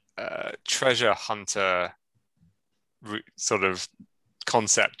 misdeeds. The treasure hunter sort of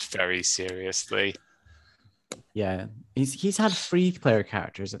concept very seriously. Yeah, he's had 3 player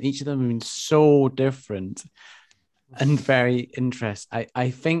characters, and each of them have been so different and very interesting. I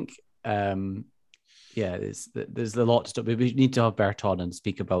think, there's a lot to talk. We need to have Bert on and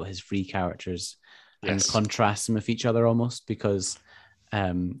speak about his 3 characters and contrast them with each other almost, because,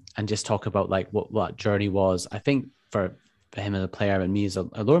 and just talk about like what that journey was. I think for him as a player and me as a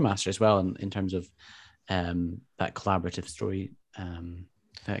lore master as well, in terms of that collaborative story.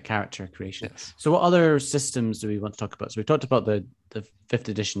 Character creation. Yes. So what other systems do we want to talk about? So we talked about the 5th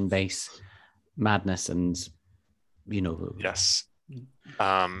edition base madness and yes.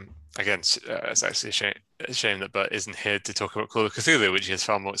 Again, it's actually a shame that Bert isn't here to talk about Call of Cthulhu, which he has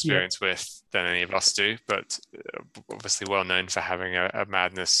far more experience with than any of us do, but obviously well known for having a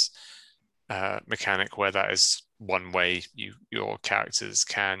madness mechanic where that is one way your characters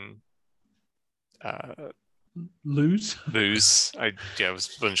can lose. I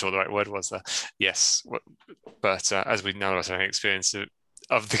wasn't sure the right word was there. Yes, but as we none of us have any experience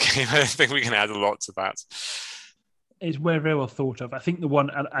of the game, I think we can add a lot to that. It's very well thought of. I think the one,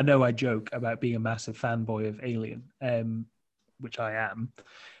 I know I joke about being a massive fanboy of Alien, which I am.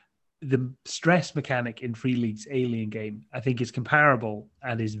 The stress mechanic in Free League's Alien game, I think, is comparable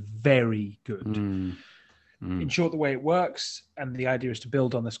and is very good. In short, the way it works, and the idea is to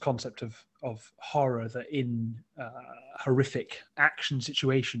build on this concept of horror, that in a horrific action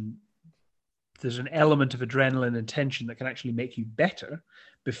situation, there's an element of adrenaline and tension that can actually make you better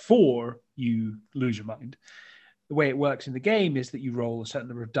before you lose your mind. The way it works in the game is that you roll a certain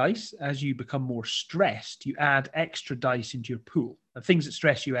number of dice. As you become more stressed, you add extra dice into your pool. And things that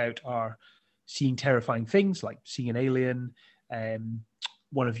stress you out are seeing terrifying things, like seeing an alien,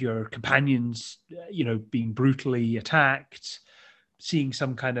 one of your companions, being brutally attacked, seeing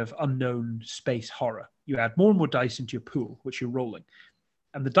some kind of unknown space horror. You add more and more dice into your pool, which you're rolling.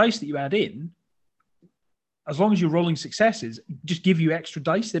 And the dice that you add in, as long as you're rolling successes, just give you extra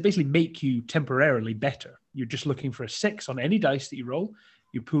dice. They basically make you temporarily better. You're just looking for a 6 on any dice that you roll.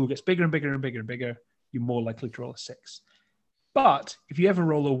 Your pool gets bigger and bigger and bigger and bigger. You're more likely to roll a 6. But if you ever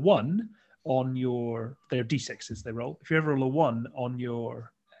roll a 1 on they're D6s they roll. If you ever roll a 1 on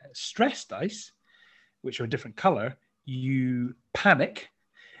your stress dice, which are a different color, you panic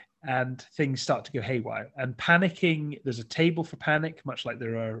and things start to go haywire. And panicking, there's a table for panic, much like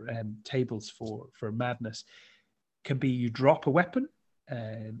there are tables for madness. It can be you drop a weapon.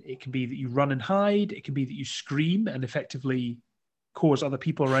 It can be that you run and hide. It can be that you scream and effectively cause other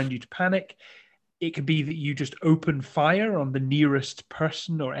people around you to panic. It can be that you just open fire on the nearest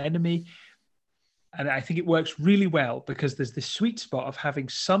person or enemy. And I think it works really well because there's this sweet spot of having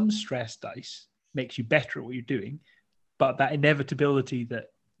some stress dice makes you better at what you're doing, but that inevitability that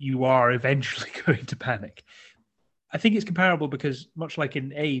you are eventually going to panic. I think it's comparable because much like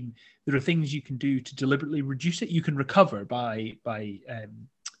in AiME, there are things you can do to deliberately reduce it. You can recover by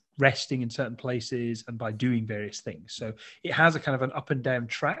resting in certain places and by doing various things. So it has a kind of an up and down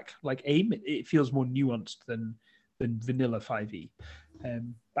track. Like AiME, it feels more nuanced than vanilla 5e.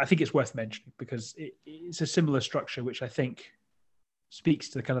 But I think it's worth mentioning because it's a similar structure, which I think speaks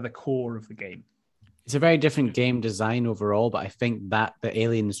to the kind of the core of the game. It's a very different game design overall, but I think that the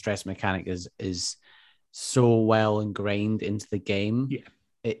alien stress mechanic is so well ingrained into the game.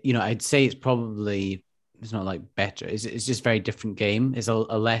 Yeah. I'd say it's not like better. It's just a very different game. It's a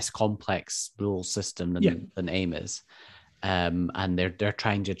less complex rule system than AIM is. And they're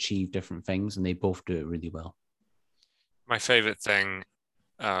trying to achieve different things, and they both do it really well. My favorite thing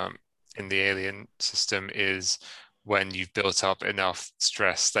in the alien system is when you've built up enough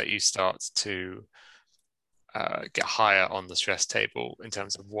stress that you start to get higher on the stress table in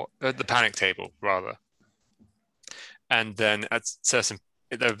terms of the panic table rather. And then there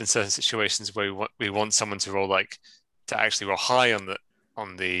have been certain situations where we want someone to actually roll high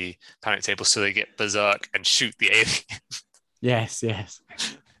on the panic table so they get berserk and shoot the alien. Yes. And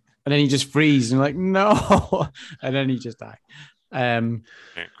then you just freeze and you're like, no, and then you just die. Yeah,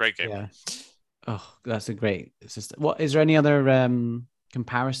 great game. Yeah. Oh, that's a great system. What is there any other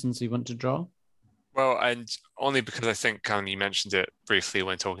comparisons you want to draw? Well, and only because I think, Callum, you mentioned it briefly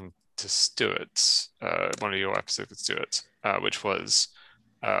when talking to Stuart, one of your episodes with Stuart, which was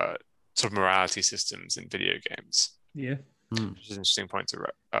sort of morality systems in video games. Yeah. Which is an interesting point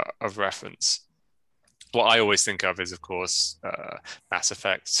of reference. What I always think of is, of course, Mass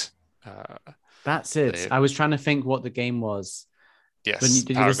Effect. That's it. I was trying to think what the game was. Yes.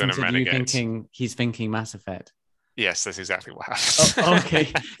 Did you listen to you thinking he's thinking Mass Effect? Yes, that's exactly what happened. Oh,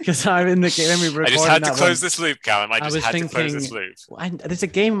 okay, because I'm in the game. I just had to close this loop, Callum. I just had to close this loop. There's a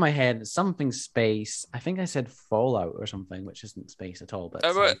game in my head, something space. I think I said Fallout or something, which isn't space at all. But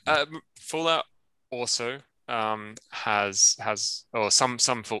Fallout also has or some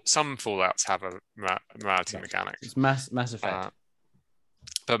Fallouts have a morality mechanic. It's Mass Effect.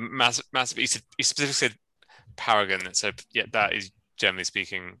 But Mass Effect, you specifically said Paragon, so yeah, that is generally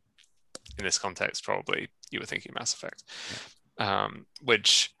speaking in this context probably you were thinking Mass Effect,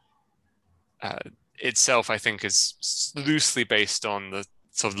 which itself I think is loosely based on the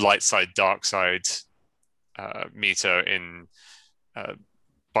sort of light side, dark side meter in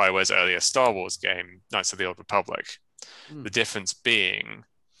BioWare's earlier Star Wars game, Knights of the Old Republic. The difference being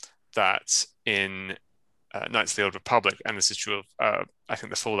that in Knights of the Old Republic, and this is true of I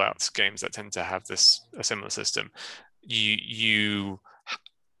think the Fallout games that tend to have a similar system, you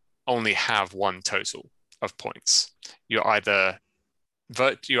only have one total of points. You're either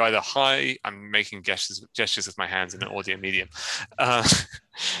high. I'm making gestures with my hands in an audio medium.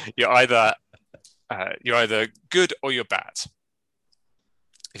 You're either good or you're bad.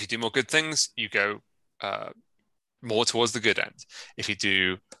 If you do more good things, you go more towards the good end. If you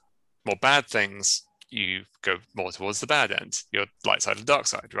do more bad things, you go more towards the bad end. You're light side and dark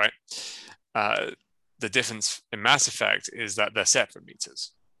side, right? The difference in Mass Effect is that they're separate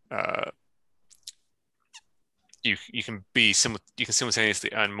meters. You can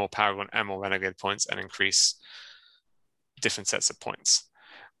simultaneously earn more Paragon and more Renegade points and increase different sets of points.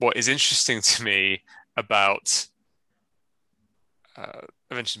 What is interesting to me about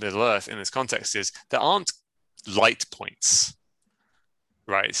Adventure in Middle Earth in this context is there aren't light points,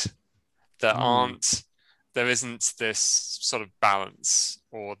 right? There isn't this sort of balance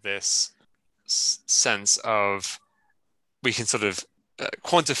or this sense of we can sort of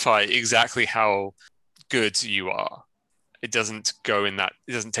quantify exactly how good you are. It doesn't take in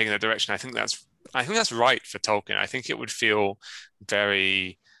that direction. I think that's right for Tolkien. I think it would feel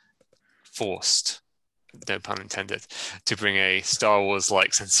very forced, no pun intended, to bring a Star Wars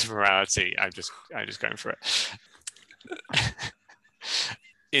like sense of morality. I'm just going for it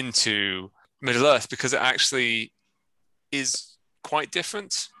into Middle Earth, because it actually is quite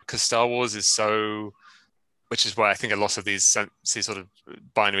different. Because Star Wars is so, which is where I think a lot of these sort of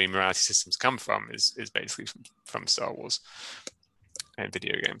binary morality systems come from, is basically from Star Wars and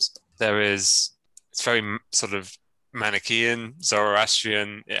video games. It's very sort of Manichaean,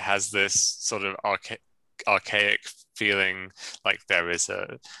 Zoroastrian. It has this sort of archaic feeling, like there is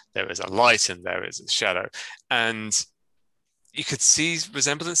a light and there is a shadow, and you could see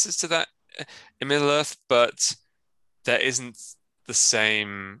resemblances to that in Middle Earth, but there isn't the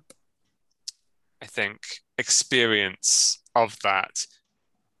same, I think, experience of that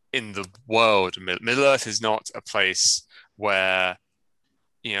in the world. Middle Earth is not a place where,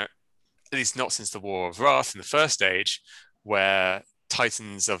 at least not since the War of Wrath in the First Age, where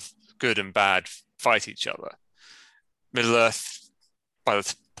titans of good and bad fight each other. Middle Earth, by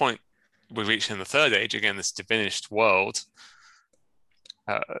the point we reach in the Third Age, again, this diminished world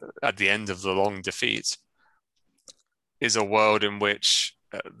at the end of the long defeat, is a world in which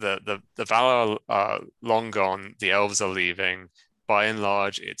the Valar are long gone, the elves are leaving. By and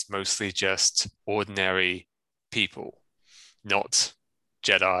large, it's mostly just ordinary people, not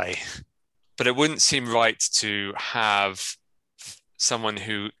Jedi, but it wouldn't seem right to have someone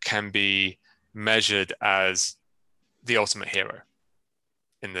who can be measured as the ultimate hero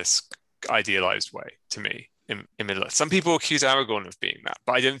in this idealized way, to me, in Middle-earth. Some people accuse Aragorn of being that,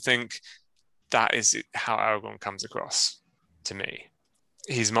 but I don't think that is how Aragorn comes across to me.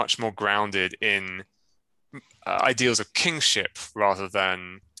 He's much more grounded in ideals of kingship rather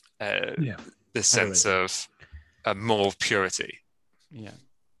than this sense of moral purity. Yeah.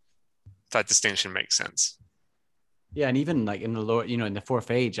 That distinction makes sense. Yeah, and even like in the lower, in the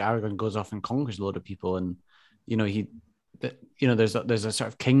Fourth Age, Aragorn goes off and conquers a load of people, and there's a sort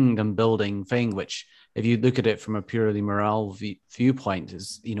of kingdom building thing, which if you look at it from a purely morale viewpoint,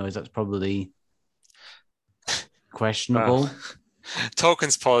 is that's probably questionable. Well,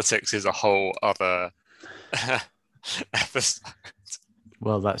 Tolkien's politics is a whole other episode.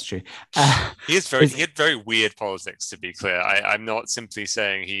 Well, that's true. He had very weird politics, to be clear. I'm not simply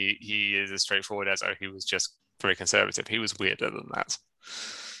saying he is as straightforward as he was just very conservative. He was weirder than that.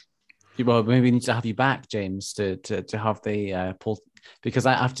 Well, maybe we need to have you back, James, to have the poll, because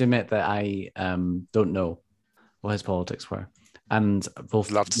I have to admit that I don't know what his politics were, and both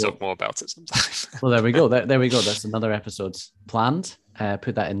love to talk more about it sometime. Well, there we go. There we go. That's another episode planned.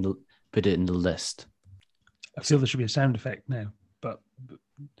 Put it in the list. I feel there should be a sound effect now, but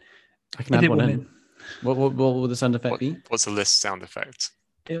I can add one in. What will the sound effect be? What's the list sound effect?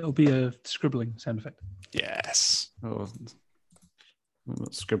 It'll be a scribbling sound effect. Yes. Oh,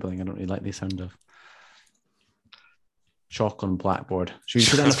 scribbling. I don't really like the sound of chalk on blackboard. Should we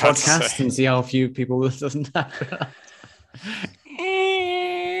put it on the podcast and see how few people listen to that?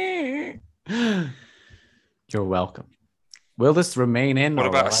 You're welcome. Will this remain in? What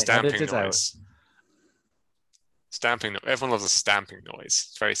about a stamping noise? Stamping. Everyone loves a stamping noise.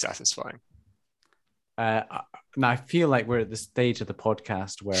 It's very satisfying. Now I feel like we're at the stage of the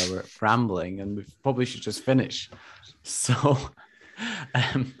podcast where we're rambling, and we probably should just finish. So,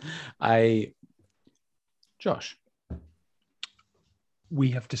 Josh,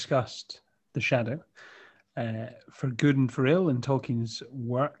 we have discussed The Shadow for good and for ill in Tolkien's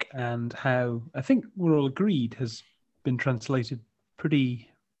work, and how I think we're all agreed has been translated pretty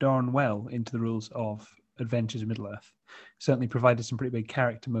darn well into the rules of Adventures in Middle-earth. Certainly provided some pretty big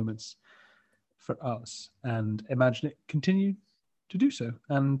character moments for us, and imagine it continue to do so.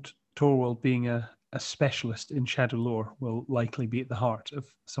 And Torwald, being a specialist in shadow lore, will likely be at the heart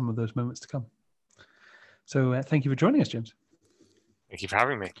of some of those moments to come. So thank you for joining us, James. Thank you for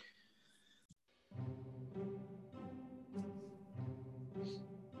having me.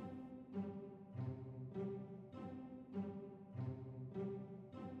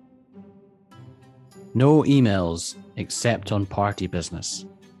 No emails except on party business.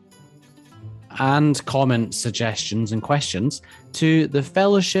 And comment suggestions and questions to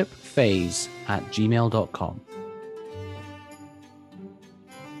thefellowshipphase@gmail.com.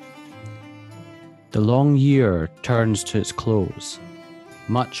 The long year turns to its close.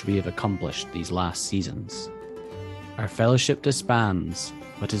 Much we have accomplished these last seasons. Our fellowship disbands,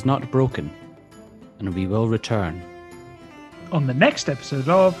 but is not broken, and we will return on the next episode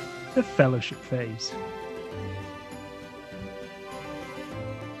of The Fellowship Phase.